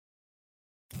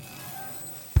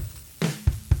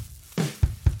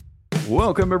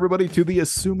Welcome, everybody, to the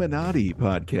Assuminati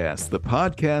podcast, the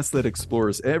podcast that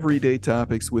explores everyday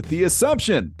topics with the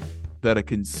assumption that a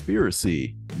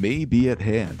conspiracy may be at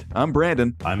hand. I'm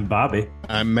Brandon. I'm Bobby.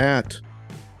 I'm Matt.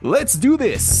 Let's do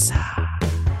this.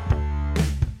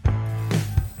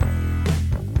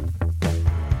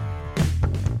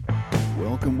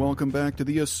 Welcome back to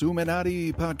the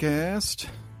Assuminati podcast.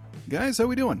 Guys, how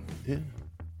we doing? Yeah.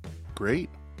 Great.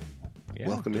 Yeah,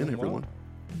 Welcome in, everyone.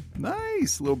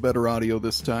 Nice. A little better audio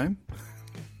this time.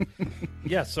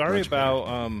 Yeah, sorry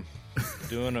about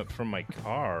doing it from my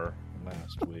car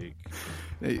last week.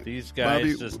 Hey, These guys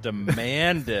Bobby, just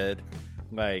demanded,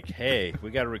 like, hey, we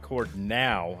got to record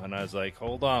now. And I was like,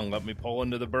 hold on, let me pull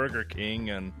into the Burger King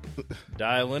and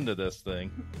dial into this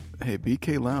thing. Hey,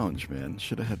 BK Lounge, man.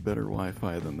 Should have had better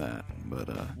Wi-Fi than that. But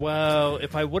Well,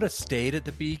 if I would have stayed at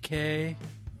the BK,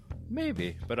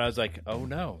 maybe. But I was like, oh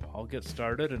no, I'll get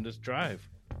started and just drive.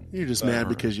 You're just mad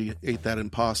because you ate that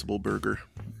Impossible Burger.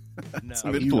 No, Some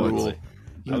I was influence. totally,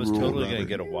 You I was rule, totally going to Robert.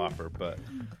 get a Whopper, but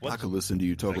I could listen to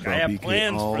you talk like, about I have BK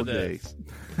plans all for day. this.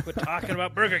 Quit talking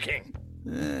about Burger King.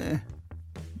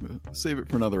 Save it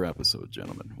for another episode,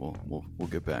 gentlemen. We'll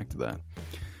get back to that.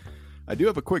 I do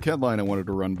have a quick headline I wanted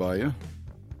to run by you.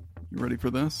 You ready for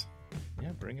this?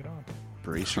 Yeah, bring it on.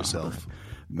 Brace yourself.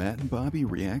 Matt and Bobby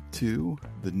react to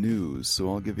the news, so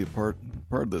I'll give you part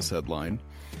of this headline.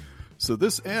 So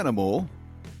this animal,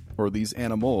 or these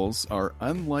animals, are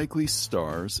unlikely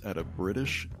stars at a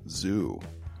British zoo.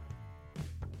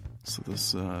 So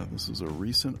this is a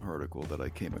recent article that I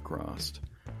came across.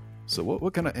 So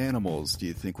what kind of animals do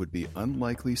you think would be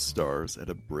unlikely stars at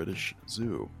a British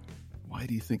zoo? Why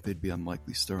do you think they'd be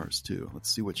unlikely stars too? Let's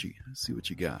see what you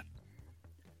got.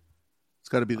 It's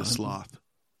got to be the sloth.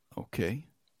 Okay.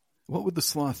 What would the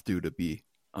sloth do to be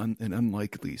an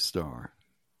unlikely star?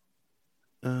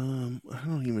 I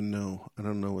don't even know. I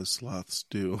don't know what sloths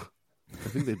do. I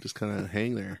think they just kind of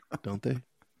hang there, don't they?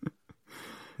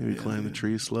 Maybe climb the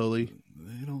tree slowly.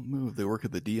 They don't move. They work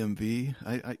at the DMV.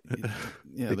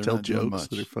 Yeah, They they're tell not doing jokes much.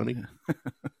 that are funny. Yeah.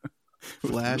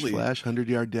 Flash, really, flash,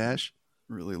 100-yard dash.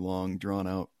 really long, drawn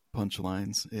out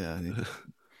punchlines. Yeah.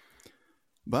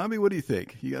 Bobby, what do you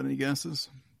think? You got any guesses?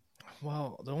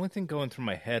 Well, the only thing going through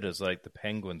my head is like the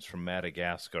penguins from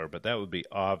Madagascar, but that would be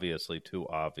obviously too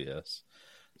obvious.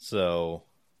 So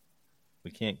we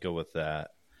can't go with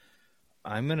that.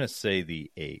 I'm going to say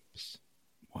the apes.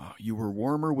 Wow, you were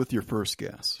warmer with your first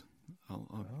guess.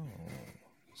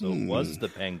 So it was the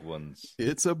penguins.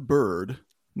 It's a bird,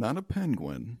 not a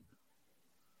penguin.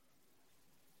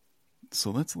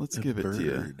 So let's give it to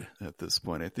you bird. at this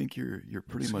point. I think you're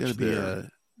pretty It's much got to be there.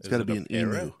 it's got to it be a an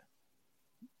parrot?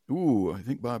 emu. Ooh, I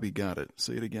think Bobby got it.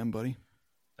 Say it again, buddy.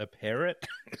 A parrot?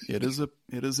 It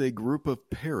is a group of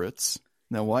parrots.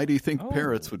 Now, why do you think Oh.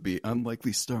 parrots would be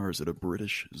unlikely stars at a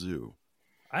British zoo?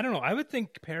 I don't know. I would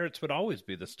think parrots would always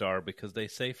be the star because they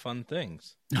say fun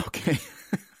things. Okay.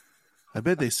 I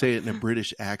bet they say it in a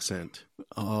British accent.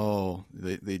 Oh,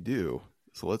 they do.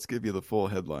 So let's give you the full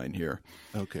headline here.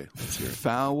 Okay, let's hear it.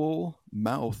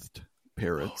 Foul-mouthed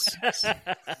parrots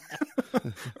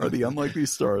are the unlikely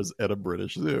stars at a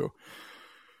British zoo.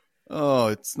 Oh,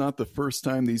 it's not the first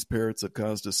time these parrots have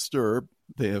caused a stir.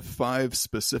 They have 5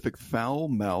 specific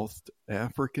foul-mouthed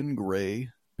African gray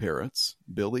parrots,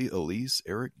 Billy, Elise,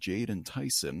 Eric, Jade, and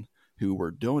Tyson, who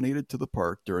were donated to the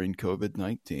park during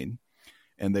COVID-19.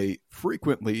 And they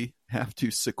frequently have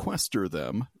to sequester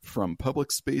them from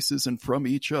public spaces and from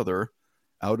each other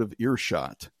out of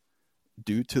earshot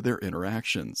due to their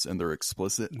interactions and their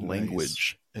explicit Nice.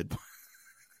 language.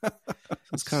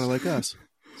 It's kind of like us.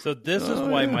 So this is Oh,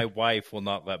 why yeah. my wife will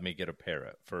not let me get a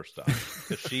parrot, first off.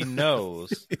 Because she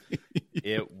knows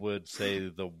it would say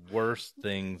the worst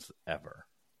things ever.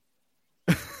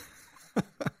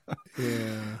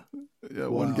 Yeah. Yeah,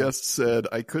 one Wow. guest said,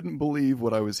 I couldn't believe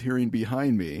what I was hearing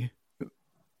behind me.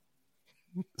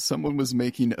 Someone was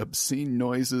making obscene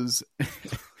noises,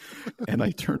 and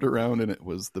I turned around and it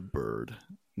was the bird.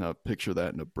 Now, picture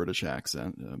that in a British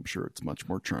accent. I'm sure it's much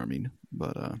more charming,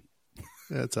 but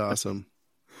That's awesome.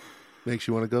 Makes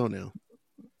you want to go now.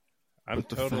 I'm but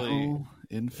the totally, foul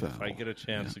in foul. if I get a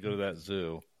chance to go to that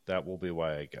zoo, that will be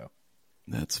why I go.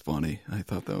 That's funny. I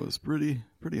thought that was pretty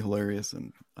hilarious,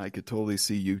 and I could totally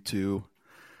see you two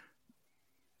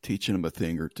teaching them a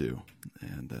thing or two.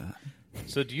 And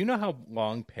So do you know how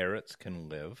long parrots can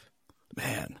live?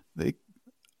 man, they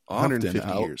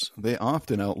 150 years. They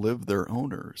often outlive their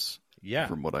owners. Yeah,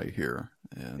 From what I hear.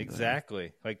 And,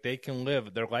 exactly. Like they can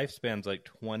live, their lifespan's like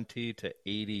 20 to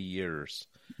 80 years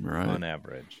right. on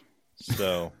average.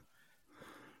 So,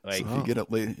 like, So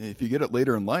if you get it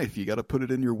later in life, you got to put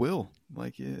it in your will.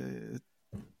 Like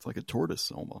It's like a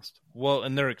tortoise almost. Well,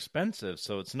 and they're expensive,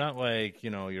 so it's not like,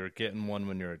 you're getting one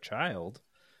when you're a child.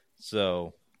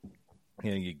 So,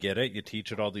 you get it, you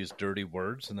teach it all these dirty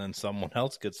words, and then someone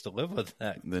else gets to live with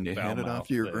that. And then you hand it off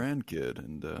to your grandkid,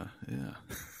 and yeah.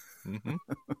 Mm-hmm.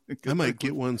 I might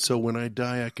get one so when I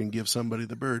die, I can give somebody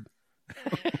the bird.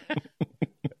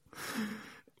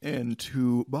 And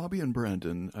to Bobby and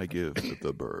Brandon, I give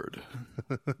the bird.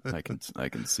 I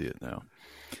can see it now.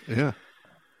 Yeah.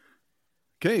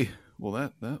 Okay.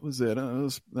 Well, that was it.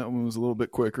 That one was a little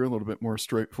bit quicker, a little bit more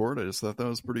straightforward. I just thought that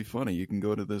was pretty funny. You can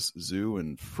go to this zoo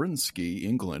in Frinsky,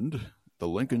 England, the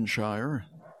Lincolnshire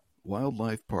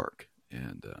Wildlife Park,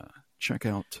 and check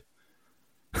out.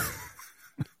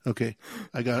 Okay,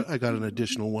 I got an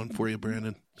additional one for you,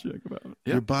 Brandon. Check them out.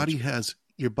 Your body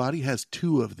has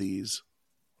two of these,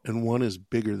 and one is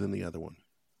bigger than the other one.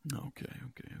 Okay.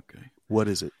 What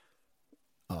is it?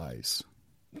 Eyes.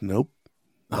 Nope.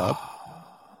 Up.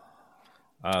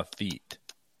 Feet.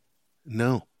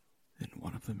 No. And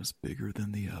one of them is bigger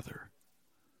than the other.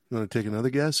 You want to take another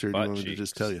guess, or do you want me to cheeks.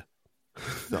 just tell you?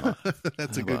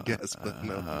 That's a good guess, but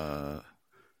no.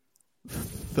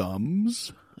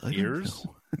 Thumbs? Ears?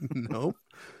 Nope.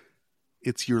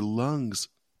 It's your lungs.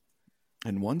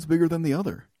 And one's bigger than the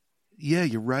other. Yeah,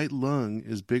 your right lung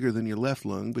is bigger than your left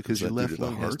lung because Is that your due left to the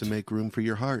lung has heart? to make room for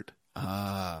your heart.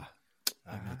 That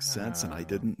makes sense, and I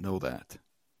didn't know that.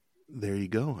 There you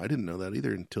go. I didn't know that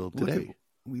either until today.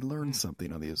 We learned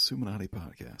something on the Assuminati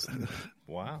podcast.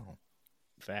 Wow.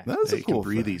 Fact. That is Hey, a you can cool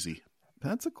breathe fact. easy.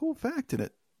 That's a cool fact, and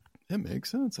it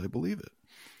makes sense. I believe it.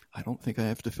 I don't think I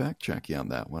have to fact check you on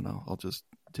that one. I'll just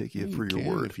take you for your can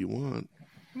word. if you want.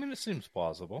 I mean, it seems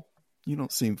plausible. You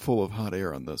don't seem full of hot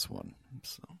air on this one.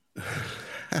 So.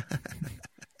 A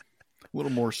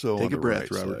little more so Take on a the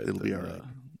breath, right Robert. side. It'll be than, all right.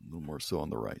 A little more so on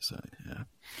the right side, yeah.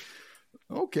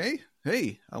 Okay.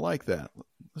 Hey, I like that.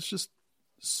 Let's just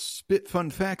spit fun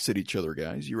facts at each other,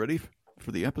 guys. You ready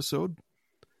for the episode?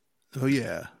 Oh,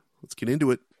 yeah. Let's get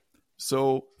into it.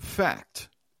 So, fact.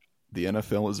 The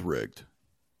NFL is rigged.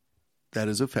 That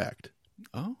is a fact.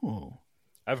 Oh.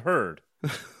 I've heard.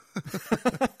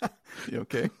 You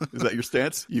okay? Is that your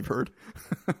stance? You've heard?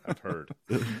 I've heard.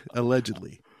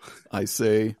 Allegedly. I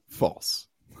say false.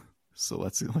 So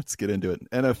let's get into it.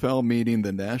 NFL meeting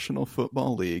the National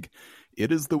Football League.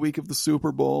 It is the week of the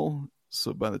Super Bowl.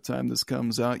 So by the time this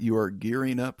comes out, you are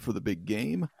gearing up for the big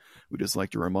game. We just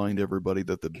like to remind everybody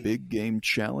that the Big Game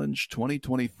Challenge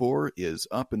 2024 is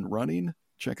up and running.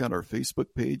 Check out our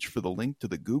Facebook page for the link to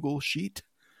the Google Sheet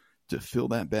to fill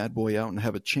that bad boy out and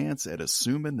have a chance at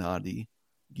Assuminati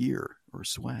gear or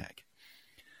swag.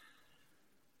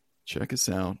 Check us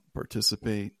out.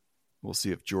 Participate. We'll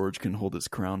see if George can hold his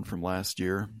crown from last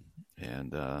year.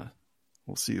 And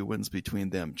we'll see who wins between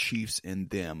them Chiefs and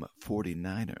them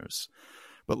 49ers.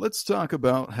 But let's talk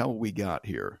about how we got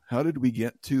here. How did we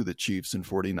get to the Chiefs and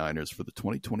 49ers for the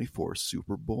 2024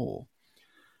 Super Bowl?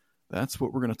 That's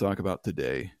what we're going to talk about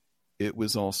today. It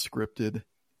was all scripted.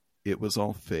 It was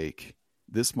all fake.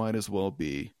 This might as well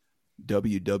be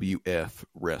WWF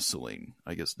wrestling.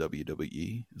 I guess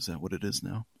WWE. Is that what it is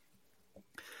now?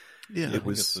 Yeah. I think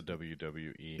it's the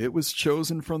WWE. It was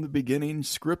chosen from the beginning.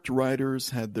 Script writers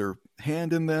had their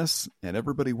hand in this, and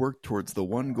everybody worked towards the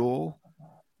one goal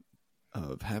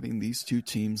of having these two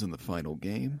teams in the final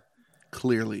game.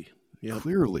 Clearly. Yep.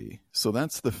 Clearly. So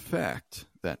that's the fact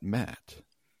that Matt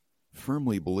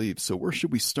firmly believes. So where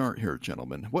should we start here,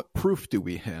 gentlemen? What proof do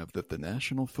we have that the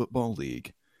National Football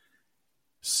League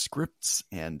scripts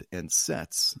and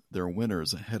sets their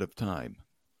winners ahead of time?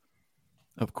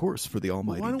 Of course, for the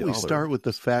almighty Why don't dollar. we start with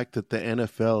the fact that the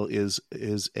NFL is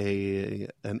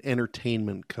an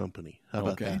entertainment company? How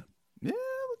about that? Yeah,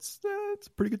 it's a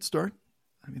pretty good start.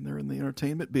 I mean, they're in the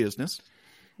entertainment business.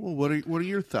 Well, what are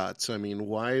your thoughts? I mean,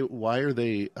 why are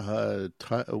they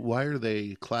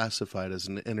classified as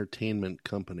an entertainment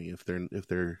company if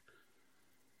they're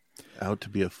out to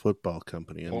be a football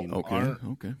company? I Well, mean,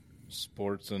 Okay.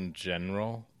 Sports in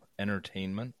general,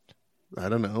 entertainment. I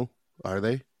don't know. Are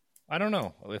they? I don't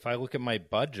know. If I look at my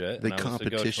budget, The and I was to go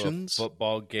to a competitions?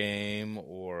 football game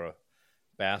or a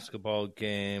basketball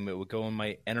game, it would go in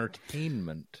my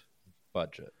entertainment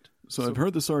budget. So I've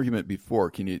heard this argument before.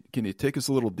 Can you take us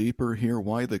a little deeper here?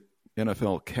 Why the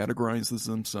NFL categorizes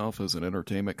themselves as an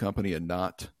entertainment company and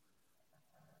not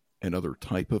another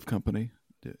type of company?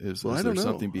 Is Well, I there don't know.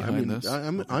 something behind this?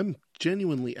 I'm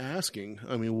genuinely asking.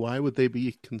 I mean, why would they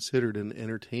be considered an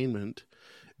entertainment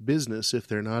business if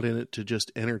they're not in it to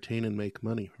just entertain and make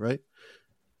money, right?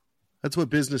 That's what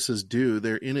businesses do.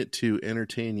 They're in it to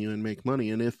entertain you and make money.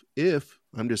 And if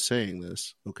I'm just saying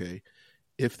this, okay,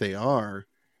 if they are,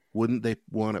 wouldn't they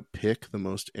want to pick the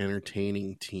most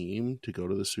entertaining team to go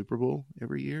to the Super Bowl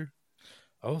every year?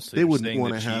 Oh, so They you're wouldn't saying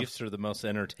wanna the have- Chiefs are the most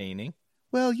entertaining?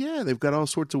 Well, yeah, they've got all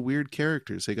sorts of weird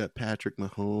characters. They got Patrick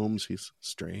Mahomes, he's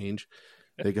strange.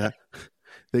 They got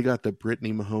the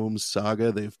Brittany Mahomes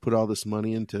saga. They've put all this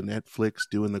money into Netflix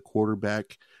doing the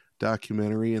quarterback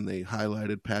documentary, and they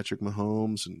highlighted Patrick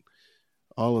Mahomes and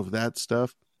all of that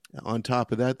stuff. On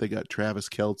top of that, they got Travis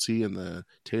Kelce and the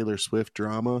Taylor Swift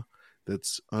drama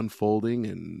that's unfolding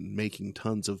and making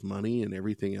tons of money and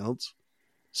everything else.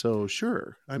 So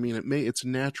sure, I mean, it's a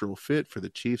natural fit for the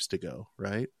Chiefs to go,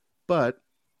 right? But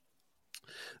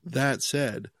that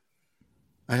said,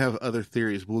 I have other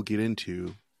theories we'll get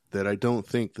into that I don't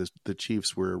think the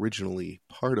Chiefs were originally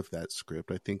part of that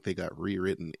script. I think they got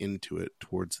rewritten into it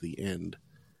towards the end,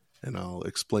 and I'll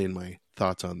explain my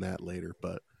thoughts on that later.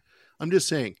 But I'm just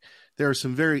saying there are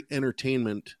some very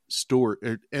entertaining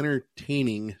stories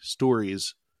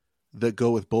that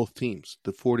go with both teams.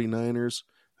 The 49ers,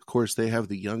 of course, they have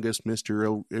the youngest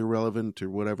Mr. Irrelevant or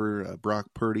whatever, Brock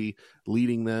Purdy,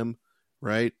 leading them,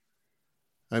 right?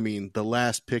 I mean, the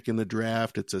last pick in the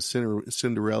draft, it's a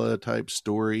Cinderella type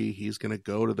story. He's going to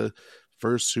go to the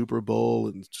first Super Bowl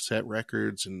and set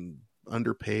records and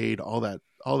underpaid, all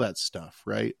that stuff,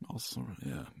 right? Also,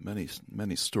 yeah, many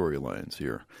storylines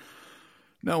here.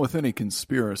 Now, with any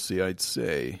conspiracy, I'd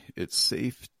say it's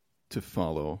safe to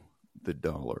follow the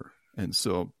dollar. And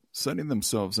so setting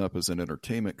themselves up as an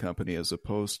entertainment company as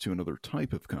opposed to another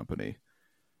type of company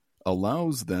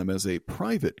allows them as a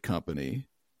private company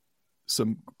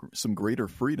some greater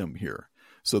freedom here.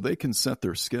 So they can set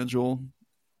their schedule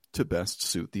to best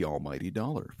suit the almighty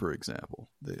dollar, for example.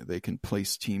 They can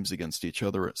place teams against each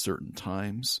other at certain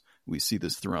times. We see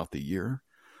this throughout the year.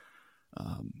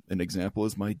 An example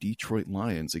is my Detroit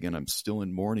Lions. Again, I'm still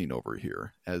in mourning over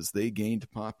here. As they gained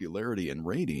popularity and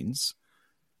ratings,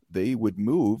 they would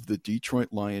move the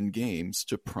Detroit Lion games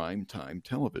to primetime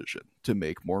television to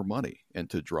make more money and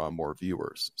to draw more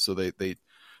viewers. So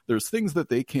there's things that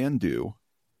they can do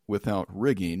without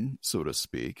rigging, so to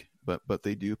speak, but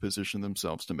they do position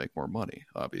themselves to make more money,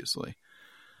 obviously.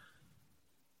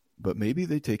 But maybe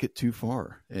they take it too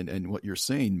far. And what you're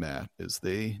saying, Matt, is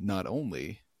they not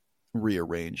only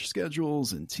rearrange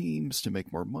schedules and teams to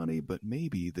make more money, but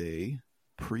maybe they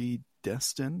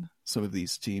predestine some of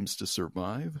these teams to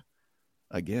survive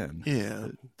again. Yeah.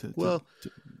 To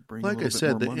bring like I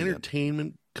said, the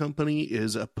entertainment company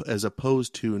is as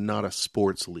opposed to not a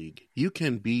sports league. You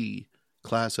can be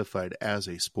classified as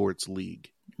a sports league,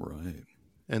 right?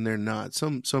 And they're not.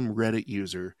 Some Reddit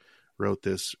user wrote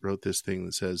this thing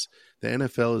that says the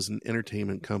NFL is an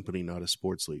entertainment company, not a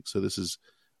sports league. So this is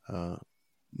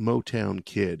Motown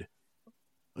Kid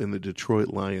in the Detroit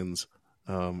Lions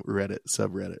Reddit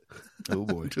subreddit. Oh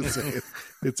boy. Just saying,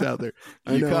 it's out there.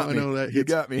 I You know that you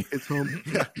got me. It's home.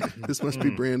 Yeah, this must be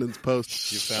Brandon's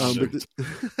post. You found it.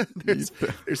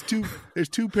 There's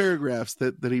two paragraphs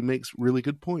that he makes really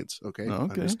good points. Okay,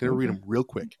 I'm Okay, just going to read okay. them real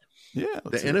quick. Yeah.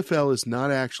 The NFL is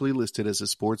not actually listed as a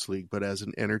sports league, but as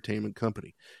an entertainment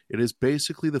company. It is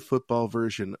basically the football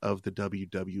version of the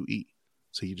WWE.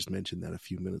 So you just mentioned that a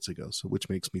few minutes ago, so which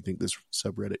makes me think this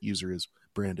subreddit user is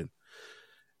Brandon.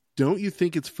 Don't you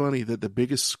think it's funny that the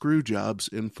biggest screw jobs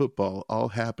in football all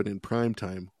happen in prime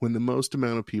time when the most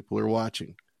amount of people are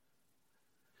watching?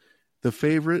 The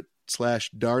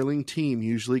favorite/darling team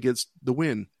usually gets the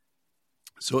win,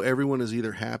 so everyone is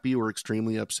either happy or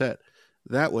extremely upset.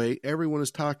 That way, everyone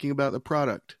is talking about the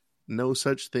product. No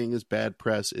such thing as bad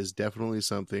press is definitely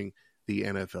something the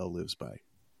NFL lives by.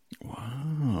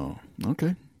 Wow.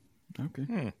 Okay.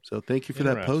 So thank you for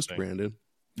that post, Interesting. Brandon.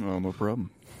 Oh, no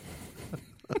problem.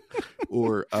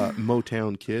 Or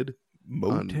Motown Kid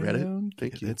on Reddit.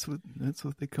 Thank Kid. you. That's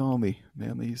what they call me.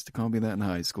 Man, they used to call me that in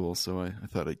high school, so I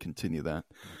thought I'd continue that.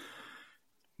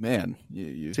 Man,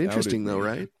 It's interesting though,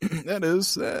 right? That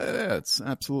is. That's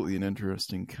absolutely an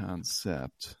interesting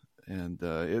concept. And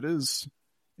it is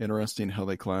interesting how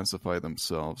they classify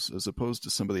themselves as opposed to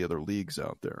some of the other leagues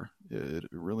out there. It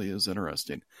really is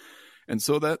interesting. And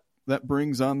so that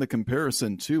brings on the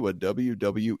comparison to a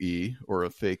WWE or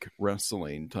a fake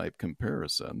wrestling type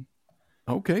comparison.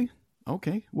 Okay.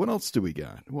 What else do we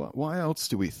got? Why else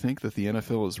do we think that the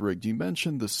NFL is rigged? You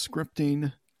mentioned the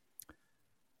scripting.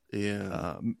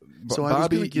 Yeah. So I was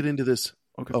going to get into this.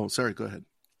 Okay. Oh, sorry. Go ahead.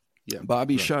 Yeah.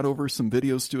 Bobby shot over some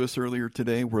videos to us earlier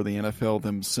today where the NFL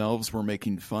themselves were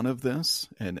making fun of this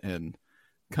and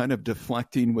kind of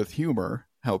deflecting with humor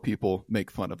how people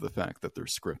make fun of the fact that they're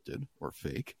scripted or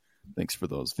fake. Thanks for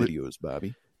those videos,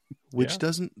 Bobby. Which Yeah.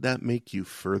 doesn't that make you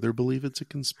further believe it's a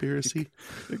conspiracy?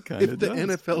 It kind If of the does.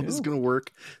 NFL is Yeah. going to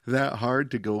work that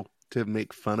hard to go to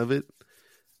make fun of it.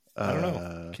 I don't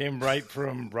know. Came right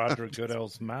from Roger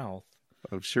Goodell's mouth.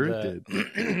 I'm sure it did.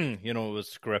 It was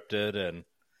scripted and,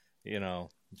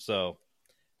 so.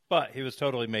 But he was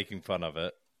totally making fun of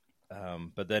it.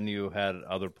 But then you had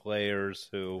other players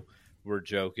who were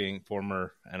joking,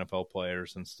 former NFL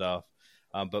players and stuff.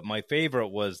 But my favorite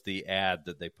was the ad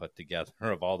that they put together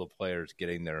of all the players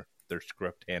getting their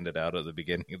script handed out at the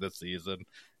beginning of the season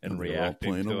and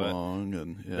reacting playing to along, it.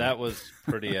 And That was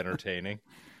pretty entertaining.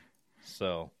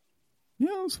 So,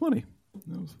 yeah, it was funny.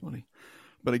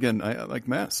 But again, like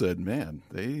Matt said, man,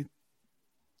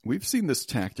 we've seen this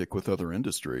tactic with other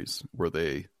industries where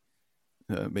they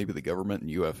maybe the government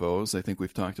and UFOs. I think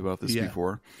we've talked about this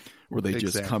before, where they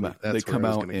just come out. They come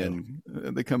out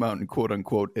and quote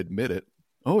unquote admit it.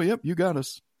 Oh, yep, you got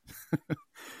us.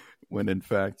 When in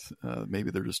fact,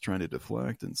 maybe they're just trying to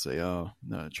deflect and say,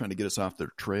 trying to get us off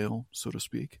their trail, so to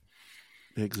speak.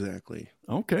 Exactly.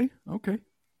 Okay.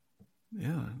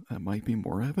 Yeah, that might be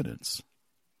more evidence.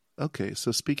 Okay,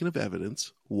 so speaking of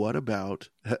evidence, what about,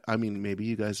 I mean, maybe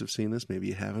you guys have seen this, maybe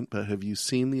you haven't, but have you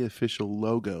seen the official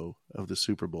logo of the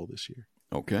Super Bowl this year?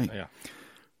 Okay. Yeah.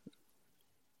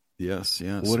 Yes.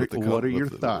 What are your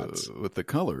thoughts? With the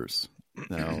colors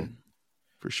now?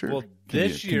 For sure. Well,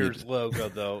 this year's logo,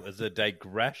 though, is a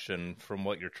digression from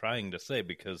what you're trying to say,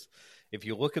 because if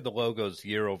you look at the logos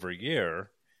year over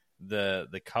year,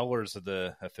 the colors of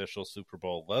the official Super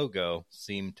Bowl logo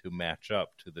seem to match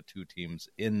up to the two teams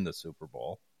in the Super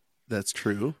Bowl. That's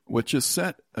true. Which is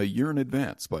set a year in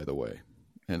advance, by the way.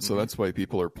 And so that's why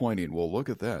people are pointing, well, look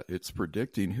at that. It's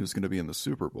predicting who's going to be in the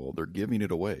Super Bowl. They're giving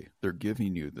it away. They're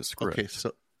giving you the script. Okay,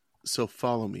 so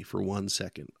follow me for 1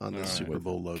 second on the Super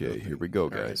Bowl logo. Okay, here we go,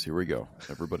 guys. Right. Here we go.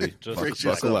 Everybody,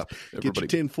 buckle up. Everybody. Get your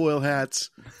tinfoil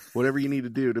hats, whatever you need to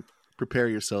do to prepare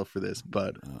yourself for this,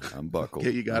 bud. I'm buckled.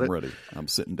 Okay, you got I'm ready. I'm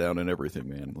sitting down and everything,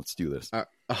 man. Let's do this.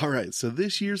 All right, so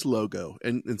this year's logo,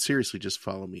 and seriously, just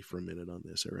follow me for a minute on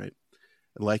this, all right?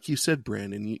 Like you said,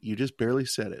 Brandon, you just barely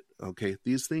said it, okay?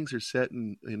 These things are set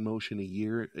in motion a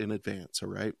year in advance, all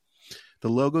right? The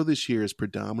logo this year is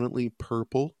predominantly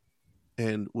purple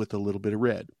and with a little bit of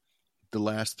red. The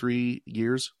last 3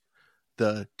 years,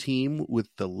 the team with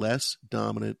the less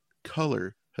dominant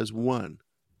color has won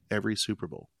every Super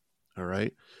Bowl, all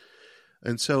right?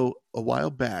 And so a while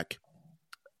back,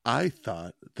 I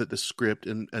thought that the script,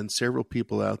 and several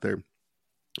people out there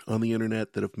on the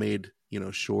internet that have made,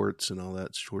 shorts and all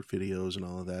that, short videos and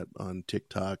all of that on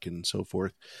TikTok and so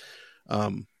forth,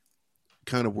 kind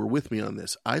of were with me on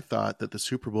this. I thought that the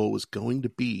Super Bowl was going to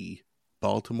be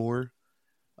Baltimore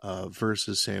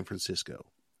versus San Francisco.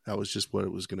 That was just what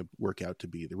it was going to work out to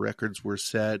be. The records were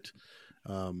set.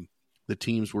 The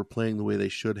teams were playing the way they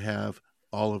should have,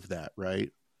 all of that,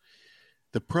 right?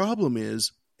 The problem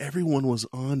is everyone was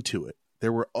onto it.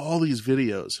 There were all these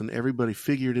videos and everybody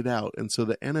figured it out. And so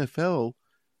the NFL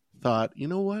thought, you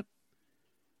know what?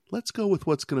 Let's go with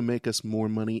what's going to make us more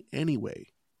money anyway.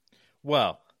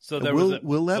 Well, so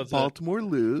we'll let Baltimore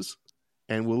lose,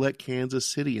 and we'll let Kansas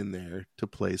City in there to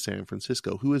play San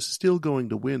Francisco, who is still going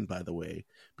to win, by the way,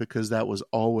 because that was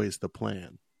always the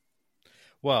plan.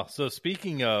 Well, so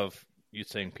speaking of you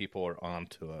saying people are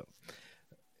onto it,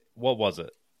 what was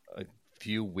it? A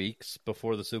few weeks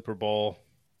before the Super Bowl,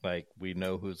 like we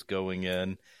know who's going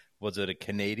in. Was it a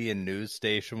Canadian news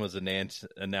station was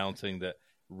announcing that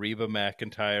Reba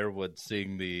McEntire would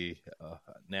sing the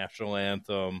national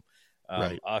anthem?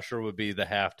 Right. Usher would be the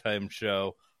halftime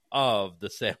show of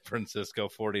the San Francisco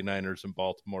 49ers and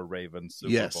Baltimore Ravens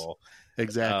Super Bowl.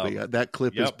 Exactly. That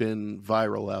clip has been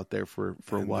viral out there for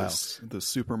a while. The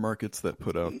supermarkets that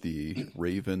put out the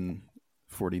Raven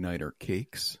 49er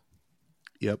cakes.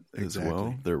 Yep, exactly. As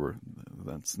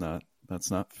well. That's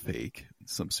not fake.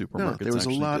 Some supermarkets. No, there was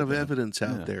a lot of evidence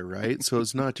out there, right? So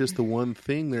it's not just the one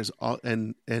thing. There's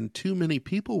and too many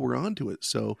people were onto it,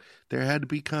 so there had to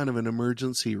be kind of an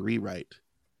emergency rewrite.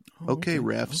 Okay,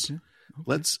 refs,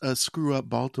 let's screw up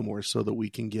Baltimore so that we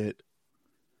can get.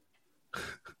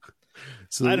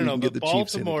 I don't know, but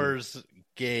Baltimore's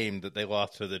game that they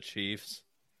lost to the Chiefs,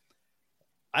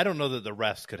 I don't know that the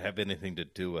refs could have anything to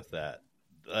do with that.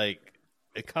 Like,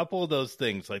 a couple of those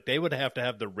things, like they would have to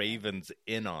have the Ravens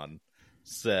in on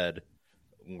said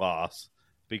loss,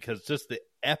 because just the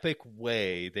epic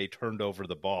way they turned over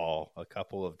the ball a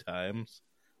couple of times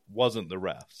wasn't the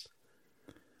refs.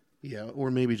 Yeah,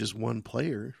 or maybe just one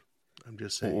player. I'm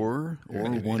just saying. Or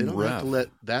one ref. They don't have to let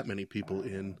that many people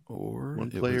in. Or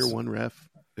one player, one ref.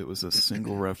 It was a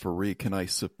single referee. Can I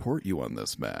support you on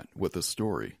this, Matt, with a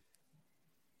story?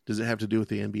 Does it have to do with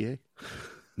the NBA?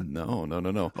 No.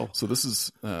 Oh. So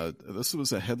this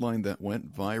was a headline that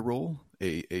went viral,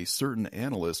 a certain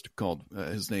analyst called,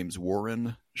 his name's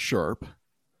Warren Sharp,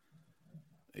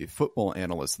 a football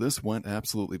analyst. This went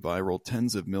absolutely viral,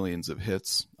 tens of millions of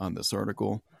hits on this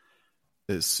article.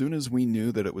 As soon as we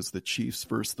knew that it was the Chiefs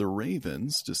versus the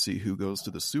Ravens to see who goes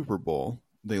to the Super Bowl,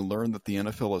 they learned that the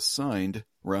NFL assigned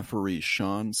referee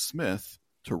Sean Smith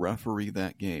to referee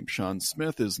that game. Sean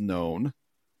Smith is known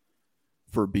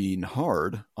for being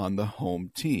hard on the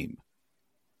home team.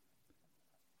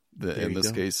 In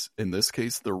this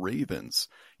case, the Ravens.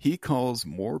 He calls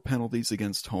more penalties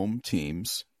against home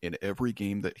teams in every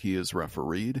game that he has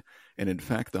refereed. And in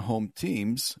fact, the home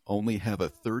teams only have a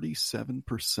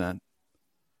 37%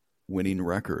 winning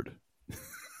record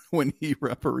when he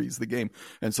referees the game.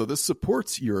 And so this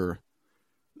supports your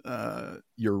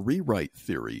rewrite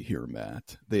theory here,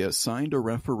 Matt. They assigned a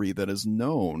referee that is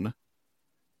known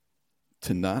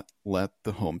to not let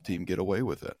the home team get away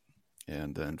with it.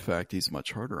 And in fact, he's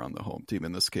much harder on the home team.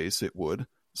 In this case, it would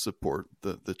support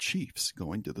the Chiefs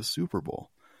going to the Super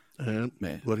Bowl.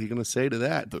 Man, what are you going to say to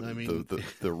that? The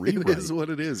rewrite it is what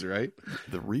it is, right?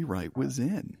 The rewrite was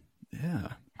in. Yeah.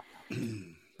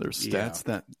 There's stats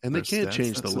that... And they can't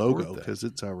change the logo because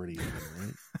it's already in,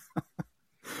 right?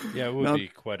 Yeah, it would be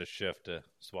quite a shift to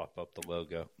swap up the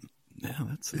logo. Yeah,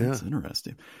 that's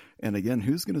interesting. And again,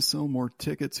 who's going to sell more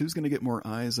tickets? Who's going to get more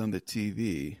eyes on the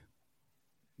TV?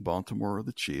 Baltimore or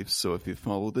the Chiefs? So if you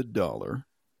follow the dollar,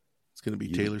 it's going to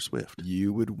be Taylor Swift.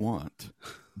 You would want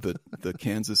the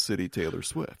Kansas City Taylor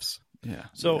Swifts. Yeah.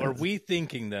 So are we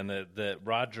thinking then that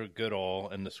Roger Goodall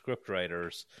and the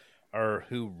scriptwriters are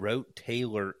who wrote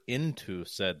Taylor into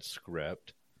said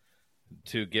script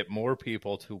to get more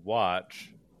people to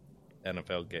watch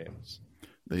NFL games?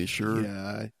 They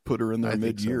sure put her in there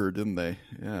mid-year, didn't they?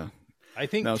 Yeah. I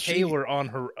think now Taylor on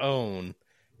her own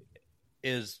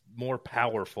is more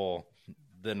powerful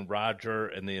than Roger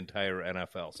and the entire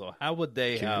NFL. So how would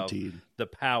they have the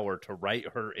power to write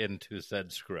her into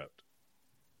said script?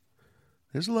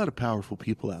 There's a lot of powerful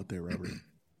people out there, Robert.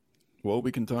 Well,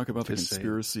 we can talk about the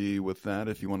conspiracy with that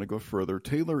if you want to go further.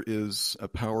 Taylor is a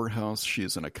powerhouse. She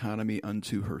is an economy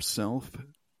unto herself.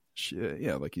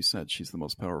 Like you said, she's the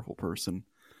most powerful person.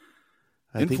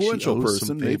 Influential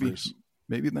person,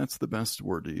 maybe that's the best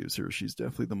word to use here. She's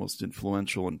definitely the most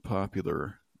influential and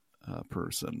popular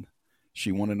person.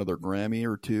 She won another Grammy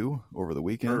or two over the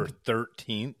weekend. Her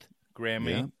 13th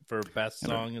Grammy for Best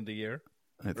Song of the Year.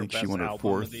 I think she won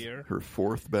her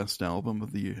fourth best album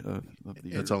of the year.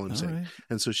 That's all I'm saying. Right.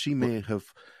 And so she may have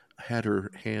had her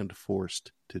hand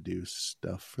forced to do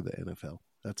stuff for the NFL.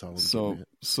 That's all I'm saying.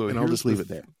 So and I'll just leave it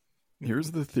there.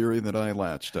 Here's the theory that I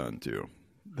latched onto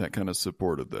that kind of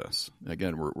supported this.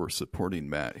 Again, we're supporting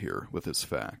Matt here with his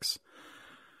facts.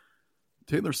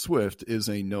 Taylor Swift is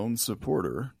a known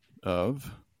supporter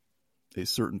of a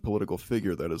certain political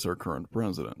figure that is our current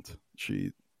president.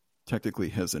 She technically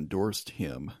has endorsed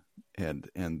him, and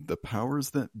the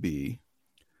powers that be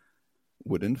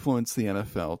would influence the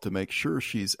NFL to make sure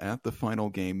she's at the final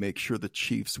game, make sure the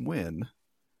Chiefs win.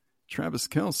 Travis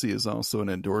Kelce is also an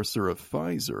endorser of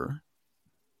Pfizer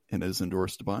and is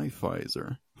endorsed by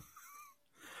Pfizer.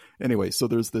 Anyway, so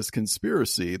there's this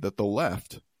conspiracy that the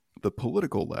left, the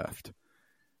political left,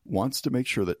 wants to make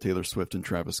sure that Taylor Swift and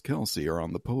Travis Kelce are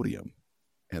on the podium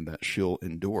and that she'll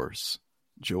endorse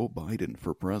Joe Biden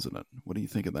for president. What do you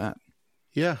think of that?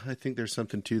 Yeah, I think there's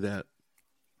something to that.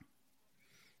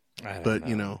 But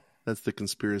you know, that's the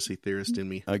conspiracy theorist in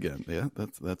me. Again, yeah,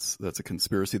 that's a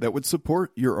conspiracy that would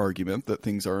support your argument that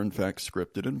things are in fact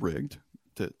scripted and rigged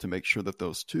to make sure that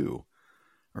those two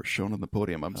are shown on the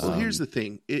podium. Well, here's the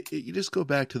thing. You just go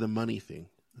back to the money thing.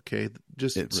 Okay,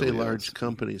 just say really large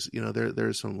companies. You know, there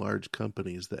are some large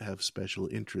companies that have special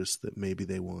interests that maybe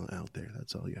they want out there.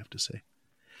 That's all you have to say.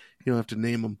 You don't have to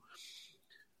name them.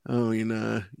 Oh, you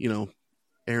know,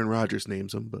 Aaron Rodgers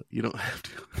names them, but you don't have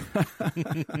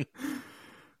to.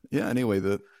 Yeah. Anyway,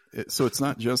 so it's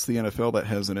not just the NFL that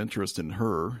has an interest in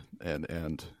her and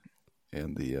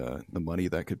the money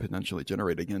that could potentially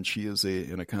generate. Again, she is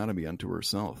an economy unto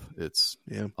herself. It's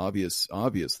obvious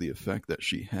the effect that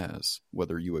she has.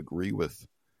 Whether you agree with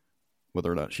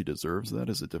whether or not she deserves that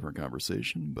is a different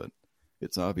conversation, but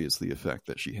it's obvious the effect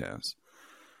that she has.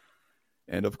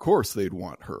 And of course, they'd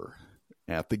want her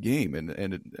at the game.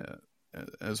 And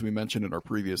as we mentioned in our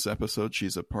previous episode,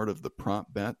 she's a part of the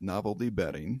prop bet novelty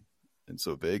betting, and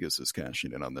so Vegas is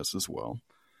cashing in on this as well.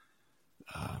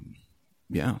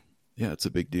 Yeah, it's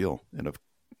a big deal, and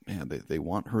they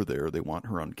want her there. They want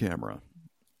her on camera.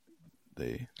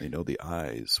 They know the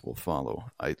eyes will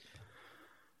follow.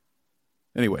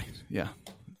 Anyway, yeah.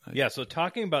 So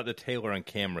talking about the Taylor on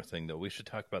camera thing, though, we should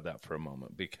talk about that for a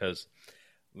moment, because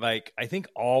like, I think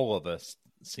all of us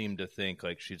seem to think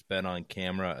like she's been on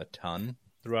camera a ton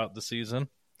throughout the season.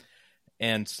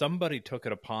 And somebody took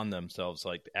it upon themselves,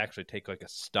 like, to actually take like a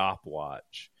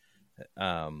stopwatch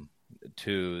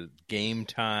to game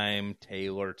time,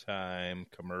 Taylor time,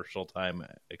 commercial time,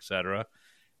 etc.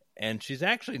 And she's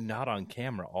actually not on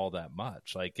camera all that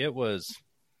much. Like, it was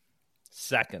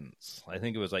seconds. I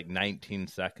think it was like 19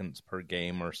 seconds per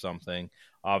game or something.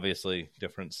 Obviously,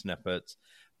 different snippets.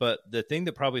 But the thing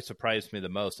that probably surprised me the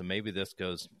most, and maybe this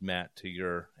goes, Matt, to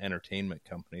your entertainment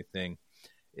company thing,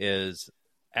 is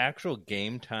actual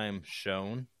game time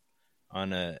shown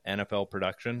on an NFL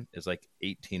production is like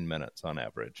 18 minutes on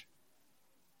average.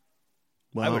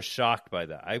 Wow. I was shocked by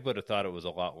that. I would have thought it was a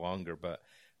lot longer, but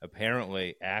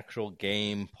apparently actual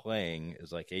game playing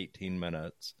is like 18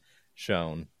 minutes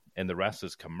shown, and the rest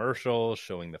is commercials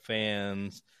showing the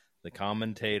fans, the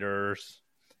commentators,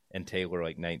 and Taylor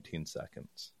like 19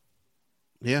 seconds.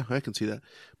 Yeah, I can see that.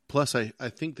 Plus, I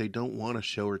think they don't want to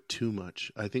show her too much.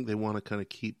 I think they want to kind of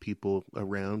keep people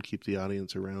around, keep the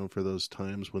audience around for those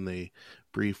times when they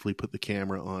briefly put the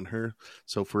camera on her.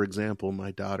 So, for example,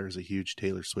 my daughter is a huge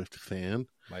Taylor Swift fan.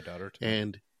 My daughter, too.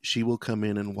 And she will come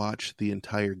in and watch the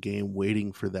entire game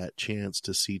waiting for that chance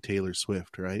to see Taylor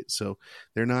Swift, right? So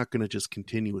they're not going to just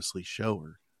continuously show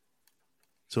her.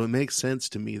 So it makes sense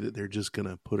to me that they're just going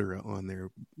to put her on there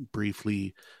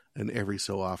briefly and every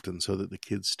so often so that the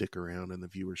kids stick around and the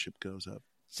viewership goes up.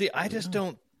 See, I just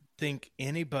don't think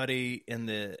anybody in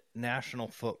the National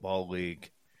Football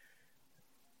League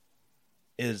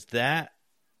is that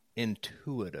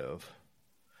intuitive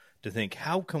to think,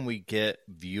 how can we get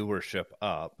viewership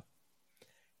up?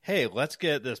 Hey, let's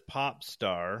get this pop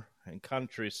star and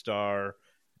country star,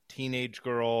 teenage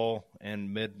girl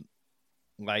and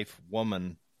midlife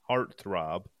woman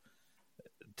heartthrob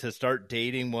to start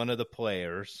dating one of the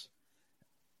players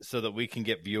so that we can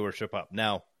get viewership up.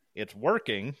 Now, it's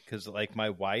working because, like, my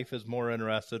wife is more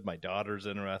interested. My daughter's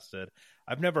interested.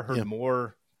 I've never heard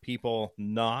more people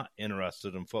not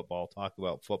interested in football talk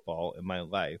about football in my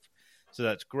life. So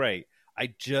that's great.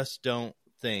 I just don't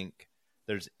think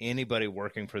there's anybody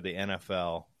working for the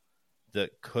NFL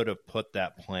that could have put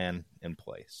that plan in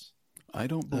place. I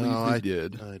don't believe they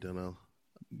did. I don't know.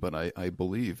 But I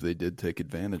believe they did take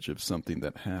advantage of something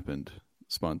that happened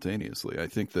spontaneously. I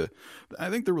think the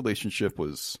relationship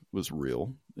was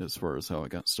real as far as how it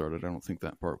got started. I don't think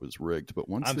that part was rigged. But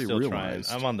once they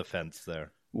realized, I'm on the fence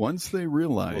there. Once they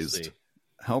realized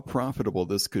how profitable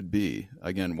this could be,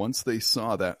 again, once they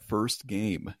saw that first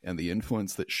game and the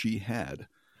influence that she had,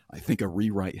 I think a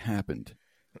rewrite happened.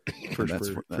 For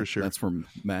sure. That's where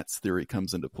Matt's theory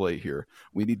comes into play here.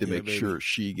 We need to make sure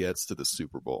she gets to the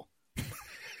Super Bowl.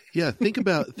 Yeah, think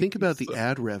about the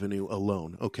ad revenue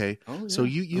alone, okay? Oh, yeah. So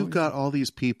you've got all these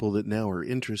people that now are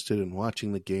interested in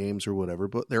watching the games or whatever,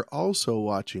 but they're also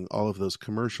watching all of those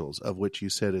commercials, of which you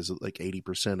said is like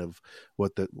 80% of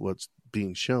what's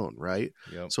being shown, right?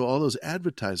 Yep. So all those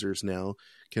advertisers now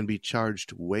can be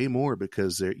charged way more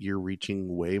because you're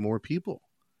reaching way more people.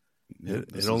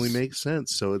 It only makes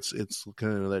sense. So it's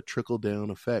kind of that trickle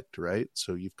down effect, right?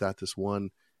 So you've got this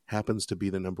one happens to be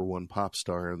the number one pop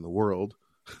star in the world.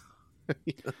 A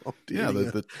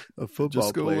football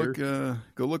just player.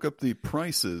 Go look up the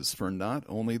prices for not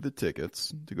only the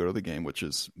tickets to go to the game, which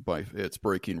is it's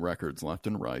breaking records left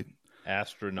and right,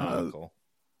 astronomical.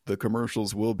 The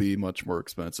commercials will be much more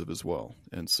expensive as well,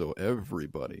 and so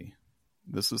everybody,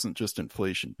 this isn't just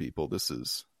inflation, people. This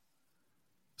is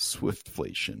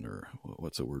Swiftflation, or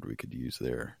what's a word we could use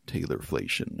there?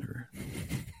 Taylorflation, or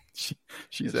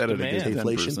she's added a good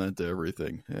 10% to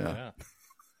everything. Yeah.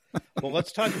 Well,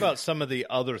 let's talk about some of the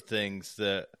other things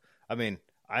that, I mean,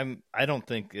 I don't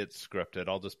think it's scripted.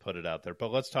 I'll just put it out there.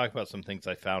 But let's talk about some things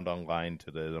I found online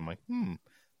today. That I'm like,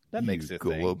 that makes it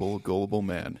gullible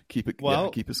man. Keep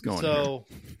us going. So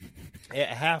at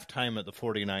halftime at the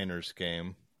 49ers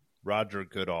game, Roger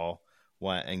Goodall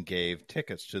went and gave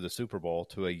tickets to the Super Bowl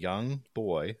to a young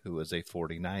boy who was a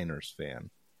 49ers fan.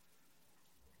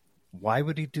 Why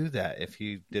would he do that if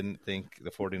he didn't think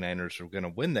the 49ers were going to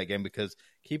win that game? Because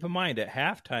keep in mind, at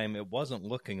halftime, it wasn't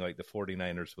looking like the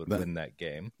 49ers would win that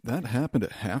game. That happened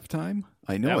at halftime?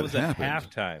 I know it happened. That was at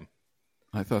halftime.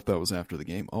 I thought that was after the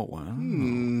game. Oh, wow.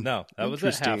 No, that was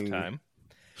at halftime.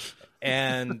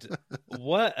 And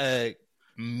what a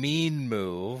mean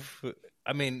move.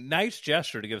 I mean, nice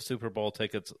gesture to give Super Bowl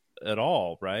tickets at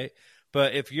all, right?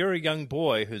 But if you're a young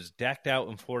boy who's decked out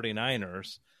in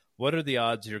 49ers, what are the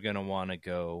odds you're going to want to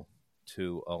go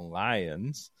to a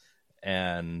Lions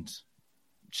and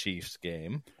Chiefs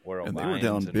game or a And they were Lions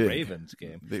down and big. Ravens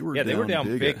game. They were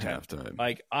down big at time. halftime.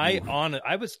 Like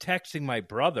I was texting my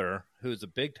brother, who's a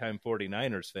big time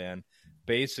 49ers fan,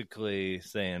 basically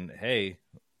saying, "Hey,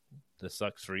 this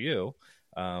sucks for you."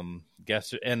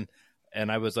 Guess and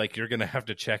I was like, "You're going to have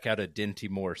to check out a Dinty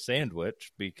Moore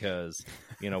sandwich because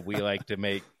we like to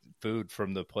make food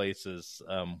from the places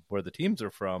where the teams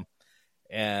are from."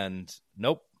 And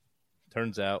nope.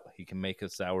 Turns out he can make a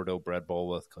sourdough bread bowl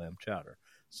with clam chowder.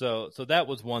 So that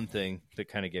was one thing that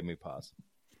kind of gave me pause.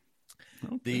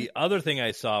 Okay. The other thing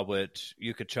I saw, which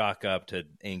you could chalk up to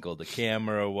angle the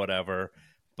camera or whatever,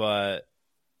 but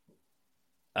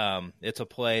it's a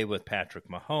play with Patrick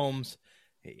Mahomes,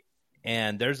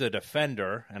 and there's a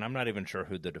defender, and I'm not even sure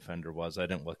who the defender was. I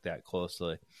didn't look that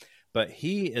closely. But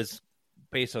he is,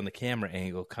 based on the camera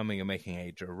angle, coming and making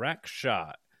a direct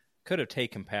shot. Could have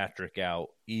taken Patrick out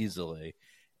easily.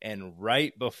 And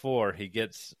right before he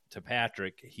gets to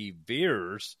Patrick, he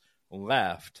veers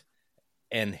left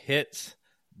and hits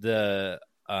the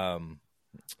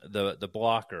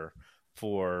blocker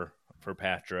for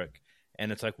Patrick.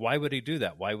 And it's like, why would he do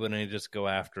that? Why wouldn't he just go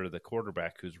after the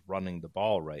quarterback who's running the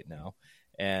ball right now?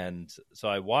 And so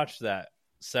I watched that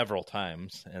several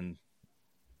times, and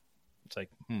it's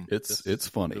like, it's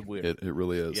funny. It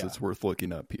really is. Yeah. It's worth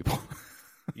looking up, people.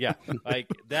 Yeah, like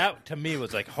that to me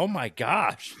was like, oh my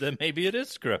gosh, then maybe it is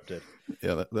scripted.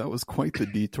 Yeah, that was quite the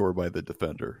detour by the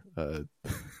defender. A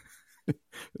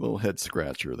little head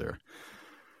scratcher there.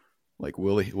 Like,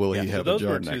 will he have a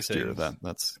jar next year?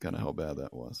 That's kind of how bad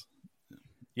that was.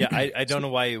 Yeah, I don't know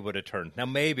why he would have turned. Now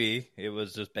maybe it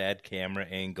was just bad camera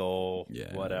angle,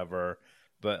 whatever.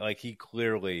 But like he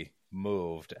clearly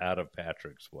moved out of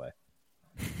Patrick's way.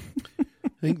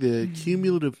 I think the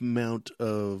cumulative amount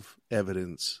of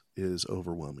evidence is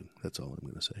overwhelming. That's all I'm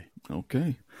going to say.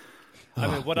 Okay. I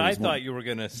mean, what I thought you were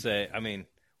going to say, I mean,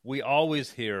 we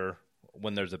always hear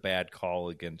when there's a bad call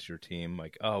against your team,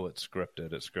 like, oh, it's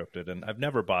scripted. And I've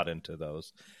never bought into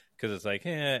those because it's like,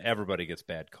 everybody gets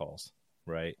bad calls,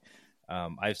 right?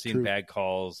 I've seen bad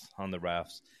calls on the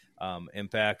refs. In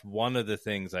fact, one of the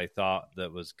things I thought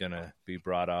that was going to be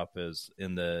brought up is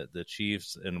in the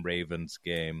Chiefs and Ravens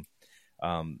game,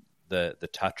 the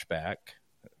touchback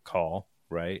call,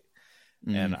 right?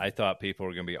 Mm-hmm. And I thought people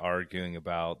were going to be arguing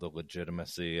about the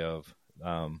legitimacy of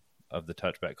the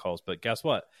touchback calls, but guess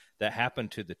what? That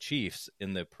happened to the Chiefs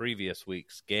in the previous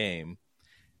week's game.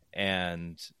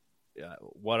 And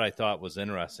what I thought was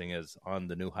interesting is on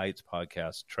the New Heights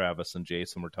podcast, Travis and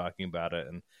Jason were talking about it,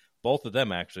 and both of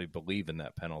them actually believe in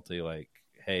that penalty. Like,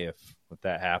 hey, if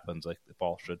that happens, like the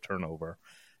ball should turn over.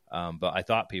 But I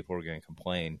thought people were going to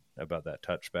complain about that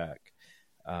touchback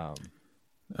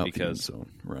because,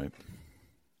 right?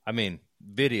 I mean,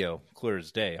 video clear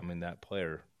as day. I mean, that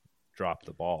player dropped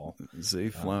the ball. Zay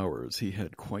Flowers, he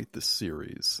had quite the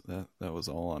series. That was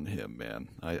all on him, man.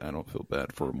 I don't feel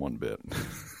bad for him one bit.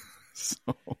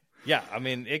 So, yeah, I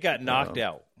mean, it got knocked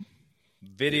out.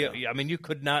 Video. Yeah. I mean, you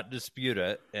could not dispute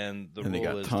it, and he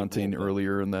got taunting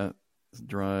earlier in that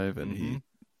drive, and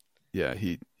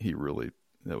he really.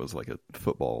 That was like a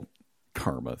football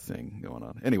karma thing going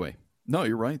on. Anyway, no,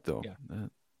 you're right, though. Yeah.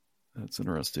 That's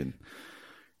interesting.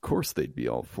 Of course, they'd be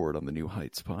all for it on the New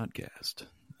Heights podcast.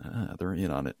 They're in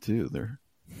on it, too.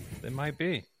 They might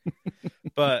be.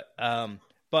 But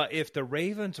if the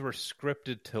Ravens were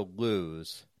scripted to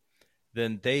lose,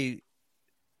 then they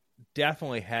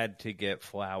definitely had to get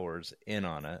Flowers in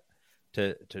on it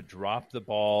to drop the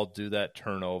ball, do that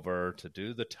turnover, to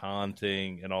do the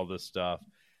taunting and all this stuff.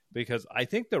 Because I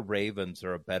think the Ravens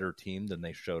are a better team than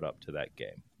they showed up to that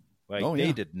game. Like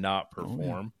they did not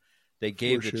perform. They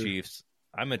gave the Chiefs.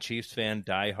 I'm a Chiefs fan,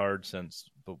 diehard since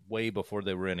way before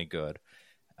they were any good.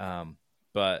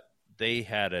 But they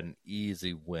had an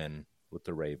easy win with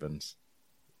the Ravens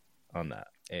on that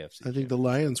AFC. I think the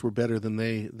Lions were better than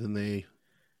they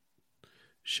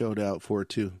showed out for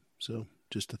too. So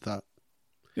just a thought.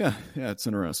 Yeah, it's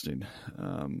interesting.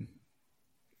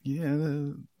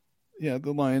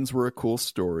 The Lions were a cool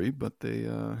story, but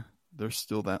they're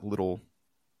still that little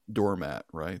doormat,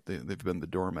 right? They've been the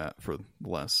doormat for the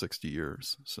last 60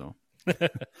 years. So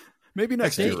maybe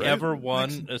next year. Have they ever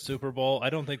won a Super Bowl? I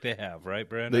don't think they have, right,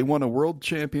 Brandon? They won a world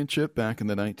championship back in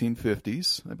the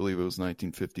 1950s. I believe it was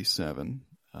 1957.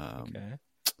 Okay.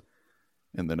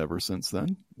 And then ever since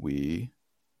then, we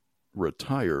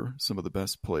retire some of the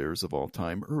best players of all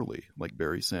time early, like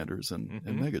Barry Sanders and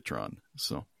Megatron.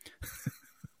 So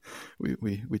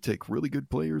we take really good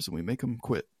players and we make them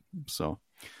quit. So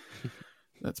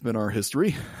that's been our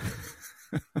history.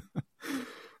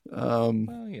 Well,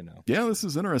 Yeah, this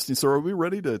is interesting. So are we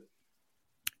ready to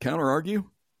counter-argue?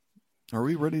 Are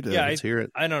we ready to? Yeah, Let's hear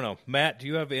it. I don't know. Matt, do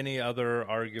you have any other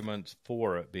arguments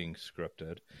for it being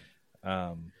scripted?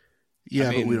 Yeah,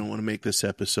 I mean, but we don't want to make this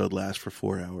episode last for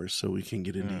 4 hours, so we can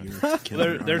get into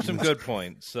your. there's some good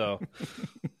points. So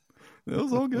It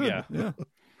was all good. Yeah. Yeah.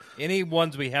 any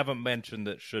ones we haven't mentioned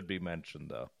that should be mentioned,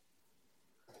 though?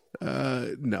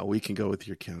 No, we can go with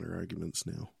your counter arguments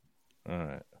now. All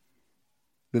right.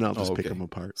 Then I'll just okay. pick them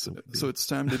apart. So it's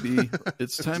time to be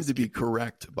be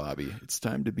correct, Bobby. It's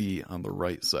time to be on the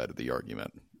right side of the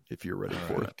argument if you're ready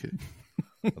for it. Okay.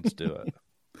 Let's do it.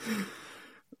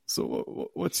 So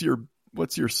what's your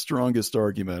strongest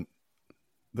argument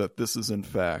that this is in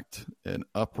fact an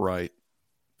upright,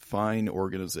 fine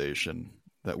organization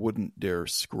that wouldn't dare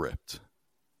script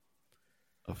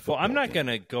a football Well, I'm not game?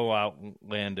 going to go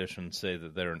outlandish and say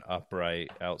that they're an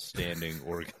upright, outstanding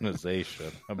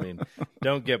organization. I mean,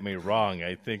 don't get me wrong.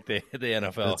 I think the That's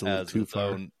NFL a little has too its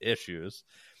far. own issues.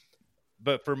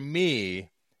 But for me,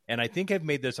 and I think I've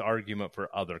made this argument for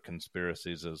other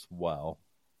conspiracies as well,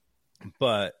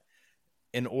 but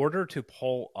in order to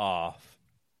pull off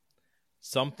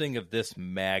something of this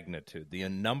magnitude, the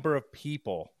number of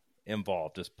people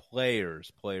involved as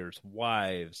players,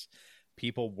 wives,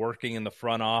 people working in the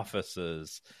front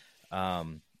offices,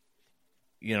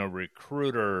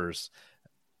 recruiters,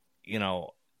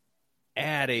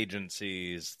 ad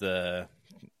agencies, the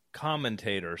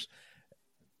commentators,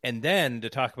 and then to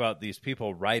talk about these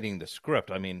people writing the script.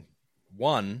 I mean,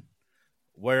 one,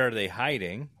 where are they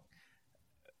hiding?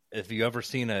 Have you ever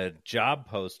seen a job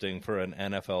posting for an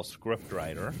NFL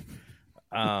scriptwriter?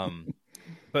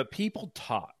 But people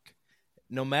talk.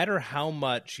 No matter how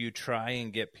much you try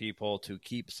and get people to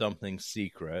keep something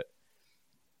secret,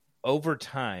 over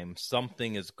time,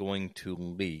 something is going to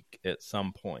leak at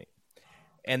some point.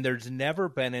 And there's never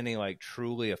been any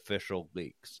truly official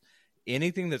leaks.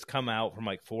 Anything that's come out from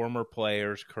former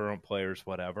players, current players,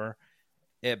 whatever,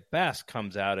 at best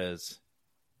comes out as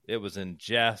it was in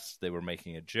jest. They were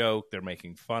making a joke. They're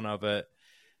making fun of it.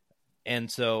 And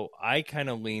so I kind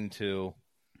of lean to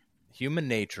human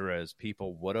nature as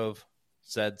people would have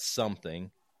said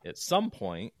something at some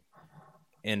point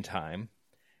in time.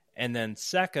 And then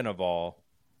second of all,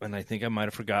 and I think I might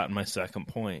have forgotten my second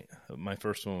point. My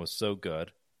first one was so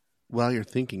good. While you're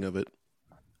thinking of it,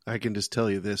 I can just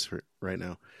tell you this right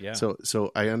now. Yeah.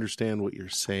 So I understand what you're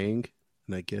saying,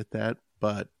 and I get that,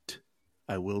 but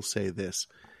I will say this.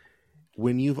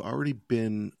 When you've already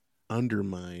been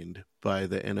undermined by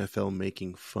the NFL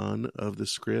making fun of the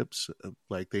scripts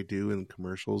like they do in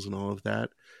commercials and all of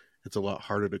that, it's a lot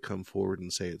harder to come forward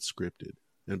and say it's scripted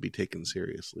and be taken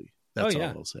seriously. That's all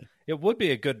I'll say. It would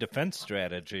be a good defense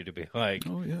strategy to be like,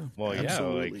 Oh yeah. well,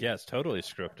 Absolutely. it's totally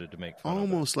scripted to make fun of it.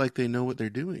 Almost like they know what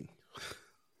they're doing.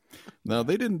 Now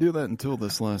they didn't do that until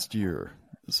this last year.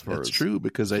 As far That's as true,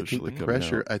 because I think officially the coming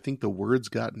pressure, out. I think the word's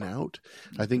gotten out.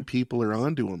 I think people are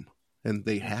onto them, and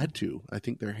they had to. I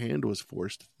think their hand was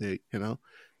forced. They had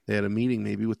a meeting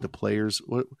maybe with the players.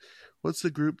 What's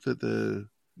the group that the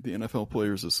NFL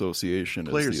Players Association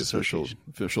Players is the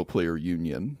official player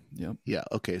union. Yep. Yeah,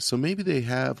 okay. So maybe they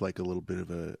have a little bit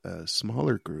of a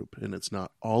smaller group, and it's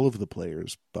not all of the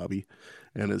players, Bobby,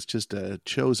 and it's just a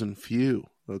chosen few,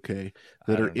 okay,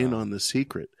 that are in on the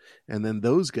secret. And then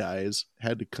those guys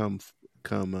had to come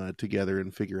together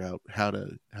and figure out how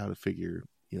to figure,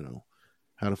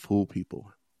 how to fool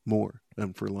people more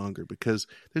and for longer, because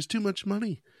there's too much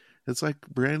money. It's like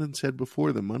Brandon said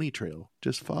before, the money trail.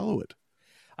 Just follow it.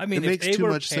 I mean, It if makes they too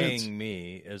were much paying sense.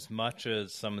 me as much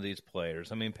as some of these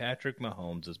players, I mean, Patrick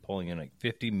Mahomes is pulling in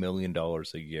 $50 million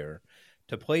a year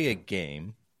to play a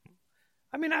game.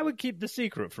 I mean, I would keep the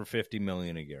secret for $50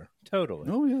 million a year. Totally.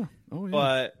 Oh yeah.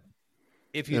 But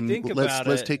if you think about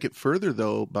let's it, take it further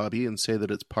though, Bobby, and say that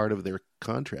it's part of their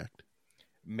contract.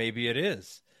 maybe it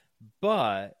is.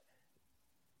 But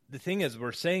the thing is,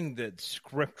 we're saying that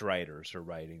script writers are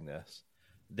writing this.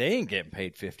 They ain't getting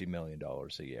paid $50 million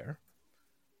a year.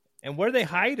 And where are they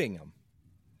hiding them?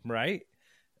 Right?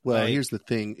 Well, here's the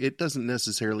thing. It doesn't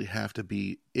necessarily have to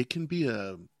be, it can be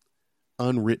a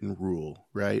unwritten rule,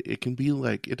 right? It can be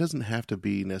it doesn't have to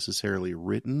be necessarily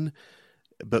written,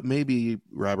 but maybe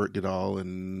Robert Goodall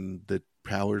and the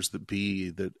powers that be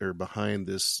that are behind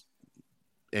this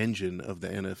engine of the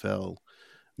NFL,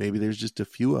 maybe there's just a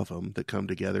few of them that come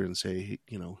together and say,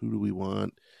 who do we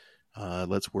want?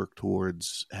 Let's work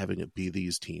towards having it be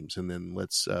these teams. And then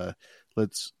let's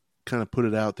kind of put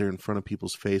it out there in front of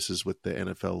people's faces with the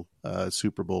NFL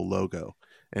Super Bowl logo,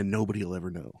 and nobody will ever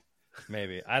know.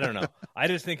 Maybe. I don't know. I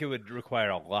just think it would require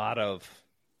a lot of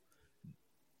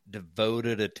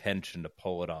devoted attention to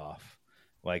pull it off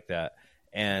like that.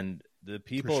 And the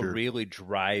people sure. really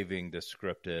driving the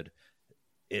scripted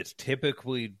it's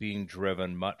typically being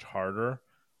driven much harder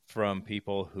from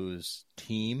people whose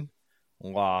team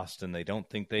lost and they don't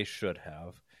think they should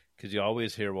have. Because you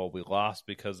always hear, well, we lost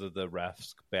because of the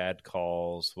refs, bad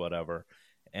calls, whatever.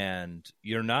 And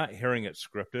you're not hearing it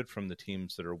scripted from the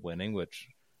teams that are winning, which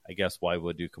I guess why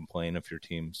would you complain if your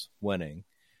team's winning?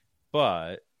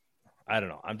 But I don't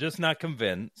know. I'm just not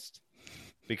convinced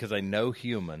because I know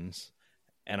humans.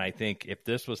 And I think if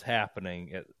this was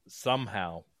happening,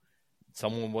 somehow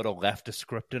someone would have left a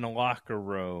script in a locker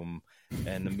room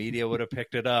and the media would have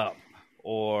picked it up,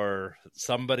 or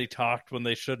somebody talked when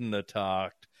they shouldn't have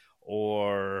talked,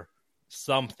 or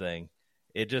something.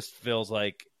 It just feels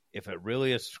like if it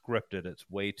really is scripted, it's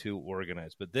way too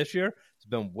organized. But this year, it's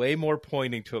been way more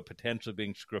pointing to it potentially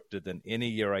being scripted than any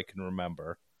year I can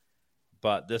remember.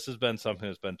 But this has been something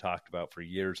that's been talked about for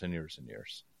years and years and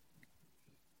years.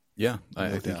 Yeah,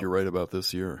 I think you're right about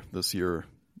this year. This year,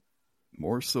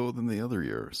 more so than the other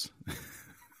years.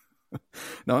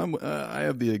 Now, I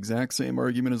have the exact same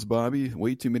argument as Bobby.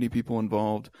 Way too many people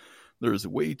involved. There's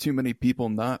way too many people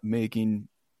not making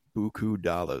buku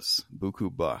dollars,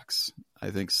 buku bucks. I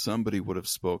think somebody would have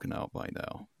spoken out by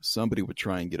now. Somebody would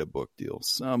try and get a book deal.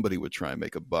 Somebody would try and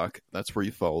make a buck. That's where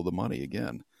you follow the money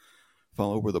again.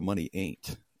 Follow where the money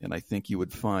ain't. And I think you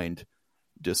would find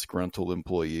disgruntled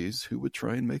employees who would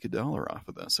try and make $1 off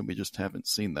of this. And we just haven't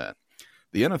seen that.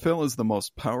 The NFL is the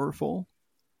most powerful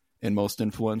and most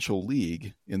influential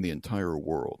league in the entire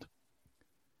world.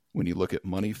 When you look at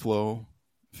money flow,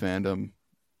 fandom,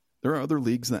 there are other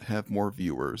leagues that have more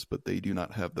viewers, but they do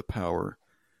not have the power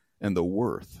and the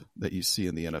worth that you see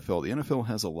in the NFL. The NFL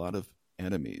has a lot of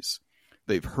enemies.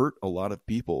 They've hurt a lot of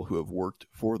people who have worked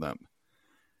for them.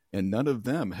 And none of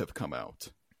them have come out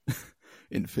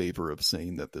in favor of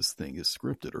saying that this thing is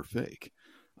scripted or fake.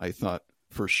 I thought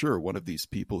for sure one of these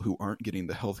people who aren't getting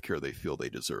the health care they feel they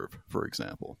deserve, for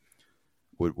example,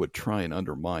 would try and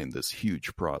undermine this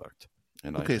huge product.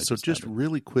 And okay, so just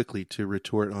really quickly to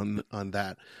retort on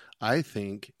that, I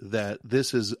think that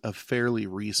this is a fairly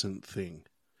recent thing.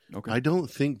 Okay. I don't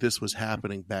think this was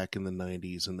happening back in the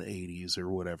 90s and the 80s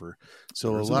or whatever.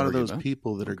 So a lot of those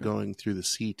people that are going through the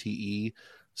CTE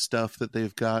stuff that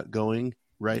they've got going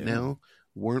right now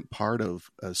weren't part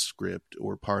of a script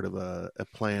or part of a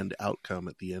planned outcome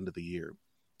at the end of the year.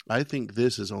 I think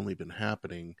this has only been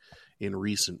happening in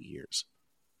recent years.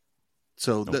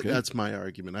 So that's my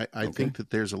argument. I think that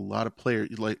there's a lot of players,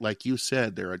 like you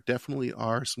said, there definitely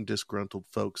are some disgruntled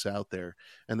folks out there,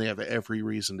 and they have every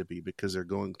reason to be because they're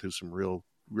going through some real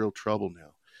trouble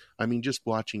now. I mean, just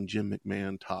watching Jim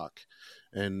McMahon talk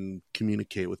and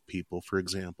communicate with people, for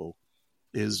example,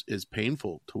 is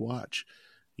painful to watch,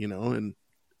 and,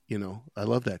 I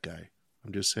love that guy.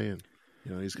 I'm just saying,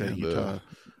 he's got Utah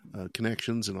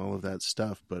connections and all of that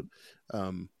stuff, but,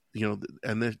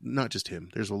 and not just him.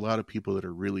 There's a lot of people that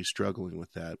are really struggling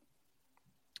with that.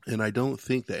 And I don't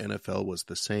think the NFL was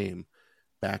the same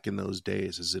back in those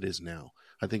days as it is now.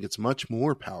 I think it's much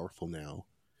more powerful now.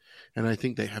 And I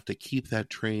think they have to keep that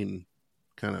train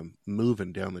kind of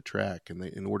moving down the track. And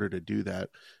in order to do that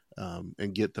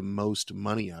and get the most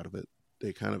money out of it,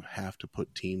 they kind of have to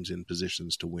put teams in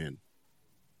positions to win.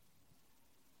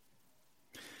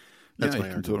 That's my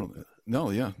argument.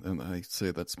 And I say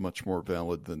that's much more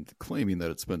valid than claiming that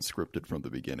it's been scripted from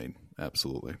the beginning.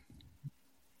 Absolutely.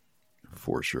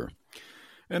 For sure.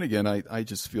 And again, I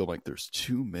just feel like there's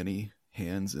too many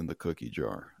hands in the cookie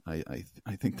jar. I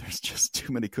think there's just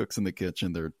too many cooks in the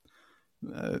kitchen.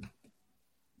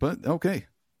 But okay.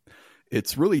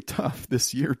 It's really tough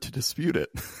this year to dispute it.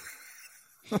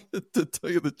 To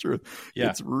tell you the truth. Yeah.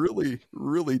 It's really,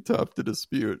 really tough to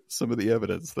dispute some of the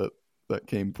evidence that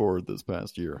came forward this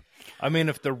past year. I mean,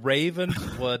 if the Ravens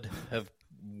would have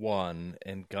won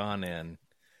and gone in,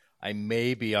 I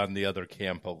may be on the other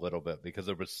camp a little bit because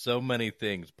there were so many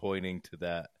things pointing to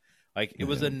that. Like it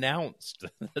was announced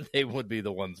that they would be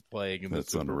the ones playing in the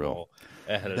Super Bowl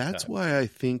ahead of time. That's why I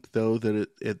think, though, that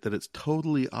it's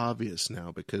totally obvious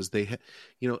now because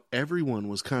everyone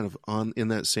was kind of in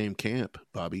that same camp,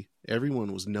 Bobby.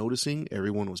 Everyone was noticing.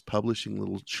 Everyone was publishing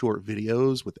little short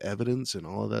videos with evidence and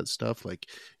all of that stuff, like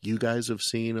you guys have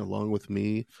seen along with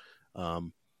me.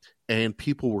 And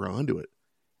people were onto it.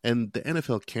 And the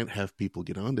NFL can't have people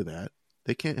get onto that.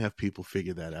 They can't have people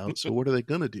figure that out. So what are they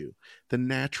going to do? The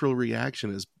natural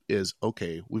reaction is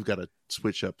okay, we've got to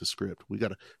switch up the script. We got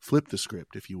to flip the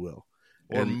script, if you will.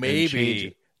 Or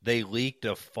maybe they leaked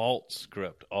a false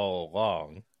script all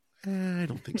along. I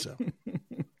don't think so.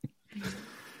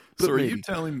 So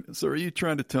are you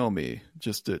trying to tell me,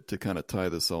 just to kind of tie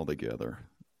this all together,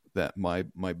 that my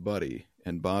buddy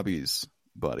and Bobby's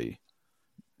buddy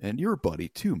and your buddy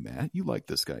too, Matt. You like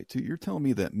this guy too. You're telling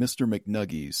me that Mr.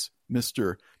 McNuggies,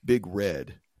 Mr. Big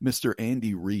Red, Mr.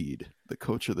 Andy Reid, the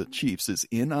coach of the Chiefs, is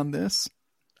in on this?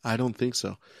 I don't think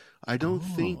so. I don't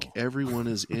think everyone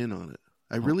is in on it.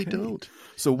 I really Okay. don't.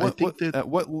 So that- at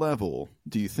what level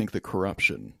do you think the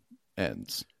corruption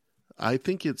ends? I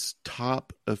think it's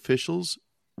top officials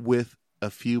with a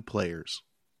few players,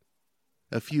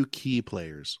 a few key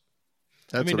players.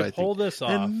 That's I mean, what to I pull think. this off,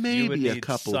 And you would maybe a need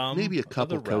couple, some maybe a of the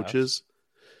couple refs. coaches,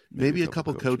 maybe a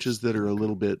couple coaches. coaches that are a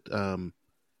little bit,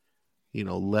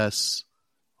 less.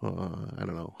 I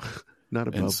don't know, not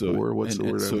above board. What's the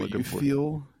word I'm looking for?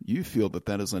 You feel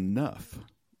that is enough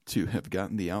to have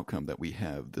gotten the outcome that we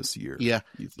have this year? Yeah.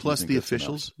 You Plus think the that's enough?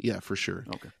 officials. Yeah, for sure.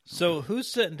 Okay. So who's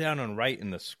sitting down and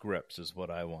writing the scripts is what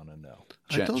I want to know.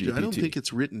 I told you, I don't ChatGPT. think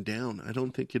it's written down. I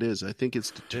don't think it is. I think it's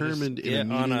They just determined in a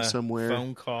get on meeting a somewhere.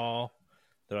 phone call.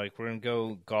 They're like, we're going to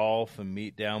go golf and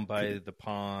meet down by the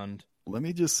pond. Let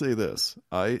me just say this.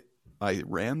 I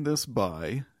ran this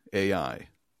by AI,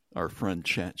 our friend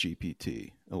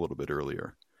ChatGPT, a little bit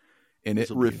earlier, and This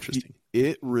will be interesting.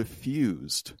 it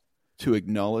refused to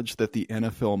acknowledge that the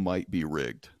NFL might be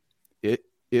rigged.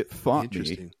 It fought me.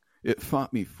 Interesting. It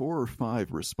fought me 4 or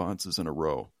 5 responses in a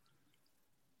row.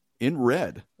 In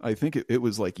red, I think it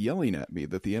was like yelling at me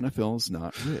that the NFL is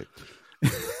not rigged.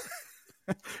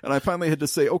 And I finally had to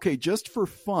say, okay, just for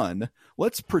fun,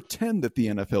 let's pretend that the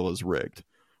NFL is rigged.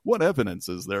 What evidence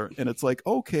is there? And it's like,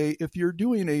 okay, if you're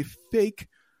doing a fake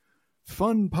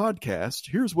fun podcast,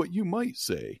 here's what you might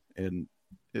say. And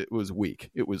it was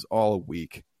weak. It was all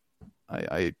weak.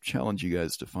 I challenge you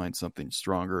guys to find something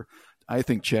stronger. I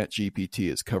think ChatGPT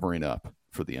is covering up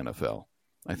for the NFL.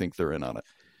 I think they're in on it.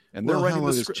 And they're Well, writing how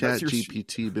long the has script. That's your-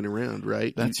 ChatGPT been around,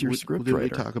 right? That's your script Didn't we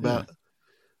writer. talk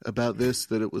about this,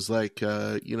 that it was like,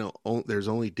 there's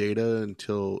only data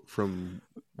until from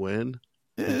when?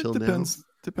 It until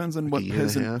depends on what A year and a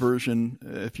peasant half? version.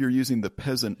 If you're using the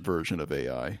peasant version of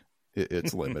AI,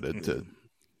 it's limited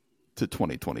to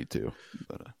 2022.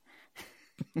 But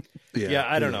Yeah,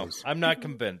 I don't who know. knows? I'm not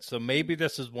convinced. So maybe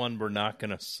this is one we're not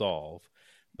going to solve.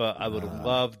 But I would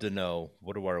love to know,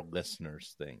 what do our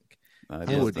listeners think? I Is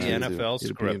love the that too. NFL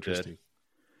It'd be scripted? interesting.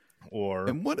 Or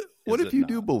And what is if it you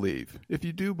do not? believe? If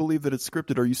you do believe that it's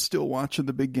scripted, are you still watching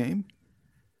the big game?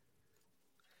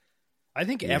 I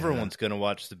think everyone's going to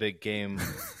watch the big game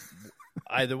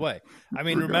either way. I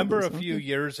mean, remember a Regardless, few okay.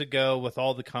 years ago with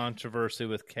all the controversy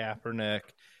with Kaepernick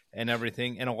and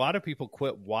everything, and a lot of people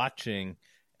quit watching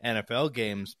NFL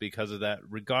games because of that,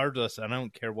 regardless. I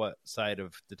don't care what side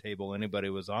of the table anybody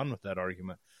was on with that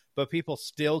argument, but people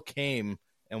still came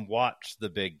and watched the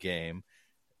big game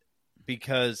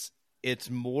because it's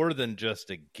more than just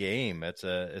a game.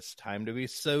 It's time to be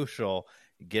social,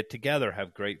 get together,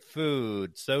 have great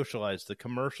food, socialize. The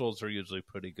commercials are usually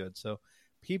pretty good. So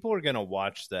people are going to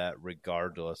watch that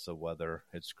regardless of whether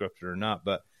it's scripted or not.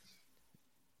 But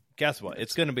guess what?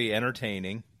 It's going to be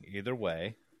entertaining either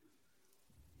way.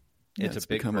 Yeah, It's a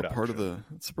big become a part of production.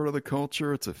 it's part of the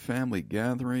culture. It's a family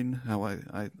gathering. How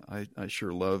I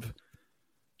sure love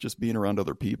just being around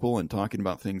other people and talking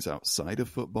about things outside of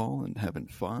football and having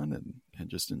fun and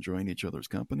just enjoying each other's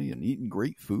company and eating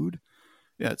great food.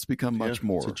 Yeah, it's become much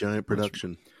more. It's a giant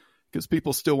production. Because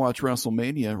people still watch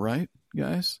WrestleMania, right,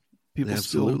 guys? People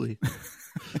Absolutely.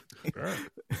 Sure.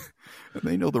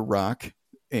 they know The Rock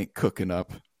ain't cooking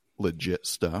up legit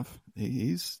stuff.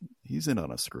 He's in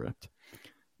on a script,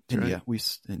 and right.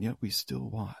 yet we still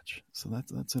watch. So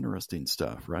that's interesting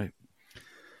stuff, right?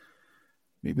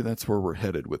 Maybe that's where we're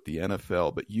headed with the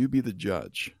NFL. But you be the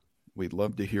judge. We'd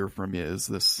love to hear from you. Is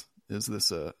this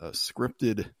a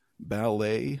scripted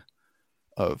ballet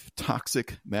of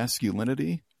toxic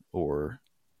masculinity, or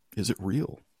is it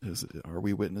real? Are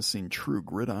we witnessing true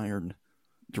gridiron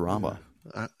drama?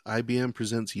 IBM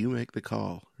presents You Make the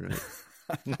Call, right?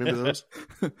 Remember those?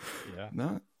 Yeah.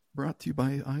 Not brought to you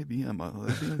by IBM.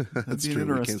 That'd That's be true. We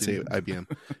interesting. can't say IBM.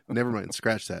 Never mind.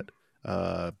 Scratch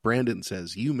that. Brandon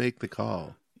says, You make the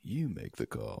call. You make the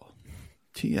call.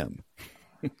 TM.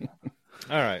 All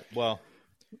right. Well,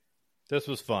 this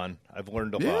was fun. I've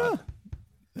learned a Yeah. lot.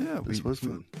 Yeah. This was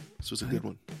fun. This was a good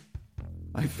one.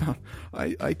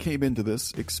 I came into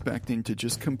this expecting to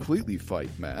just completely fight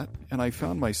Matt, and I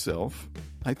found myself.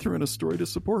 I threw in a story to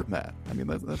support Matt. I mean,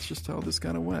 that's just how this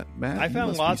kind of went. Matt, I you found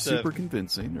must lots be of- super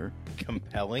convincing. Or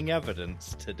Compelling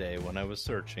evidence today when I was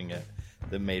searching it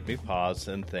that made me pause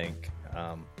and think.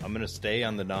 I'm going to stay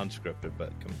on the non-scripted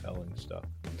but compelling stuff.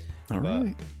 all But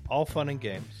right. all fun and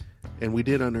games. And we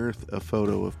did unearth a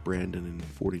photo of Brandon in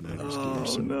 49ers gear.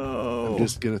 So no! I'm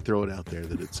just going to throw it out there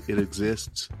that it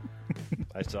exists.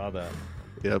 I saw that.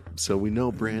 Yep. So we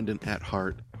know Brandon at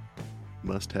heart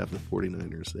Must have the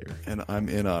 49ers there. And I'm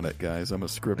in on it, guys. I'm a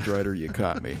scriptwriter. You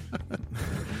caught me.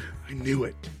 I knew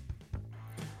it.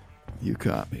 You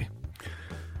caught me.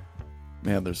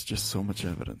 Man, there's just so much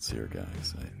evidence here,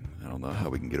 guys. I don't know how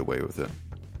we can get away with it.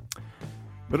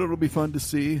 But it'll be fun to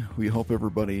see. We hope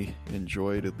everybody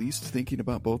enjoyed at least thinking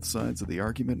about both sides of the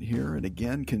argument here. And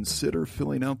again, consider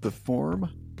filling out the form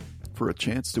for a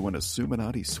chance to win a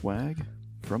Suminati swag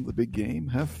from the big game.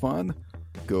 Have fun.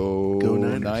 Go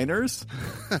Niners.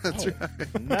 That's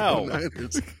right. No. Go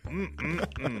Niners.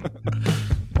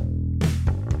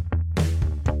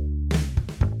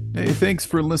 Hey, thanks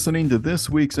for listening to this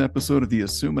week's episode of the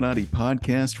Assuminati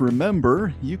Podcast.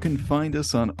 Remember, you can find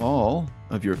us on all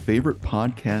of your favorite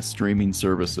podcast streaming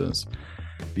services.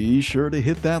 Be sure to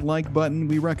hit that like button.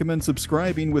 We recommend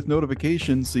subscribing with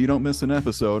notifications so you don't miss an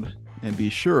episode. And be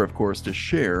sure, of course, to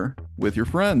share with your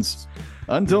friends.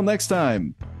 Until next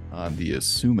time on the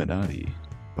Assuminati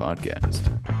Podcast.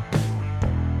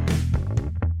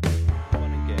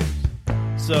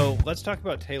 So let's talk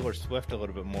about Taylor Swift a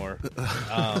little bit more.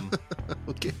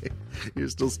 Okay. You're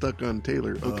still stuck on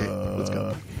Taylor. Okay, let's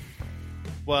go.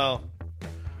 Well,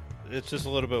 it's just a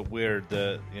little bit weird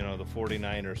that, the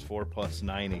 49ers 4 +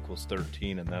 9 =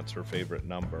 13, and that's her favorite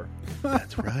number.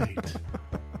 That's right.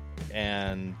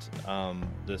 And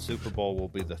the Super Bowl will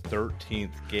be the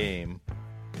 13th game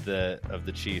of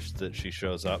the Chiefs that she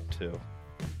shows up to.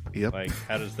 Yep. Like,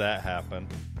 how does that happen?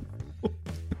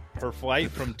 Her flight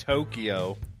from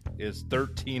Tokyo is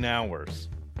 13 hours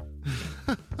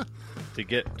to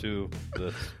get to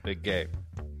this big game.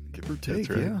 Give or take, That's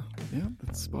right. yeah. Yeah,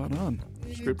 that's spot on.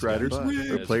 Script writers or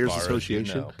As Players far as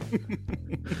Association. you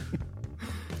know.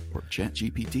 Or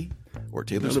ChatGPT or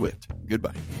Taylor None of it. Swift.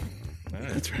 Goodbye. All right.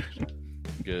 That's right.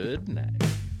 Good night.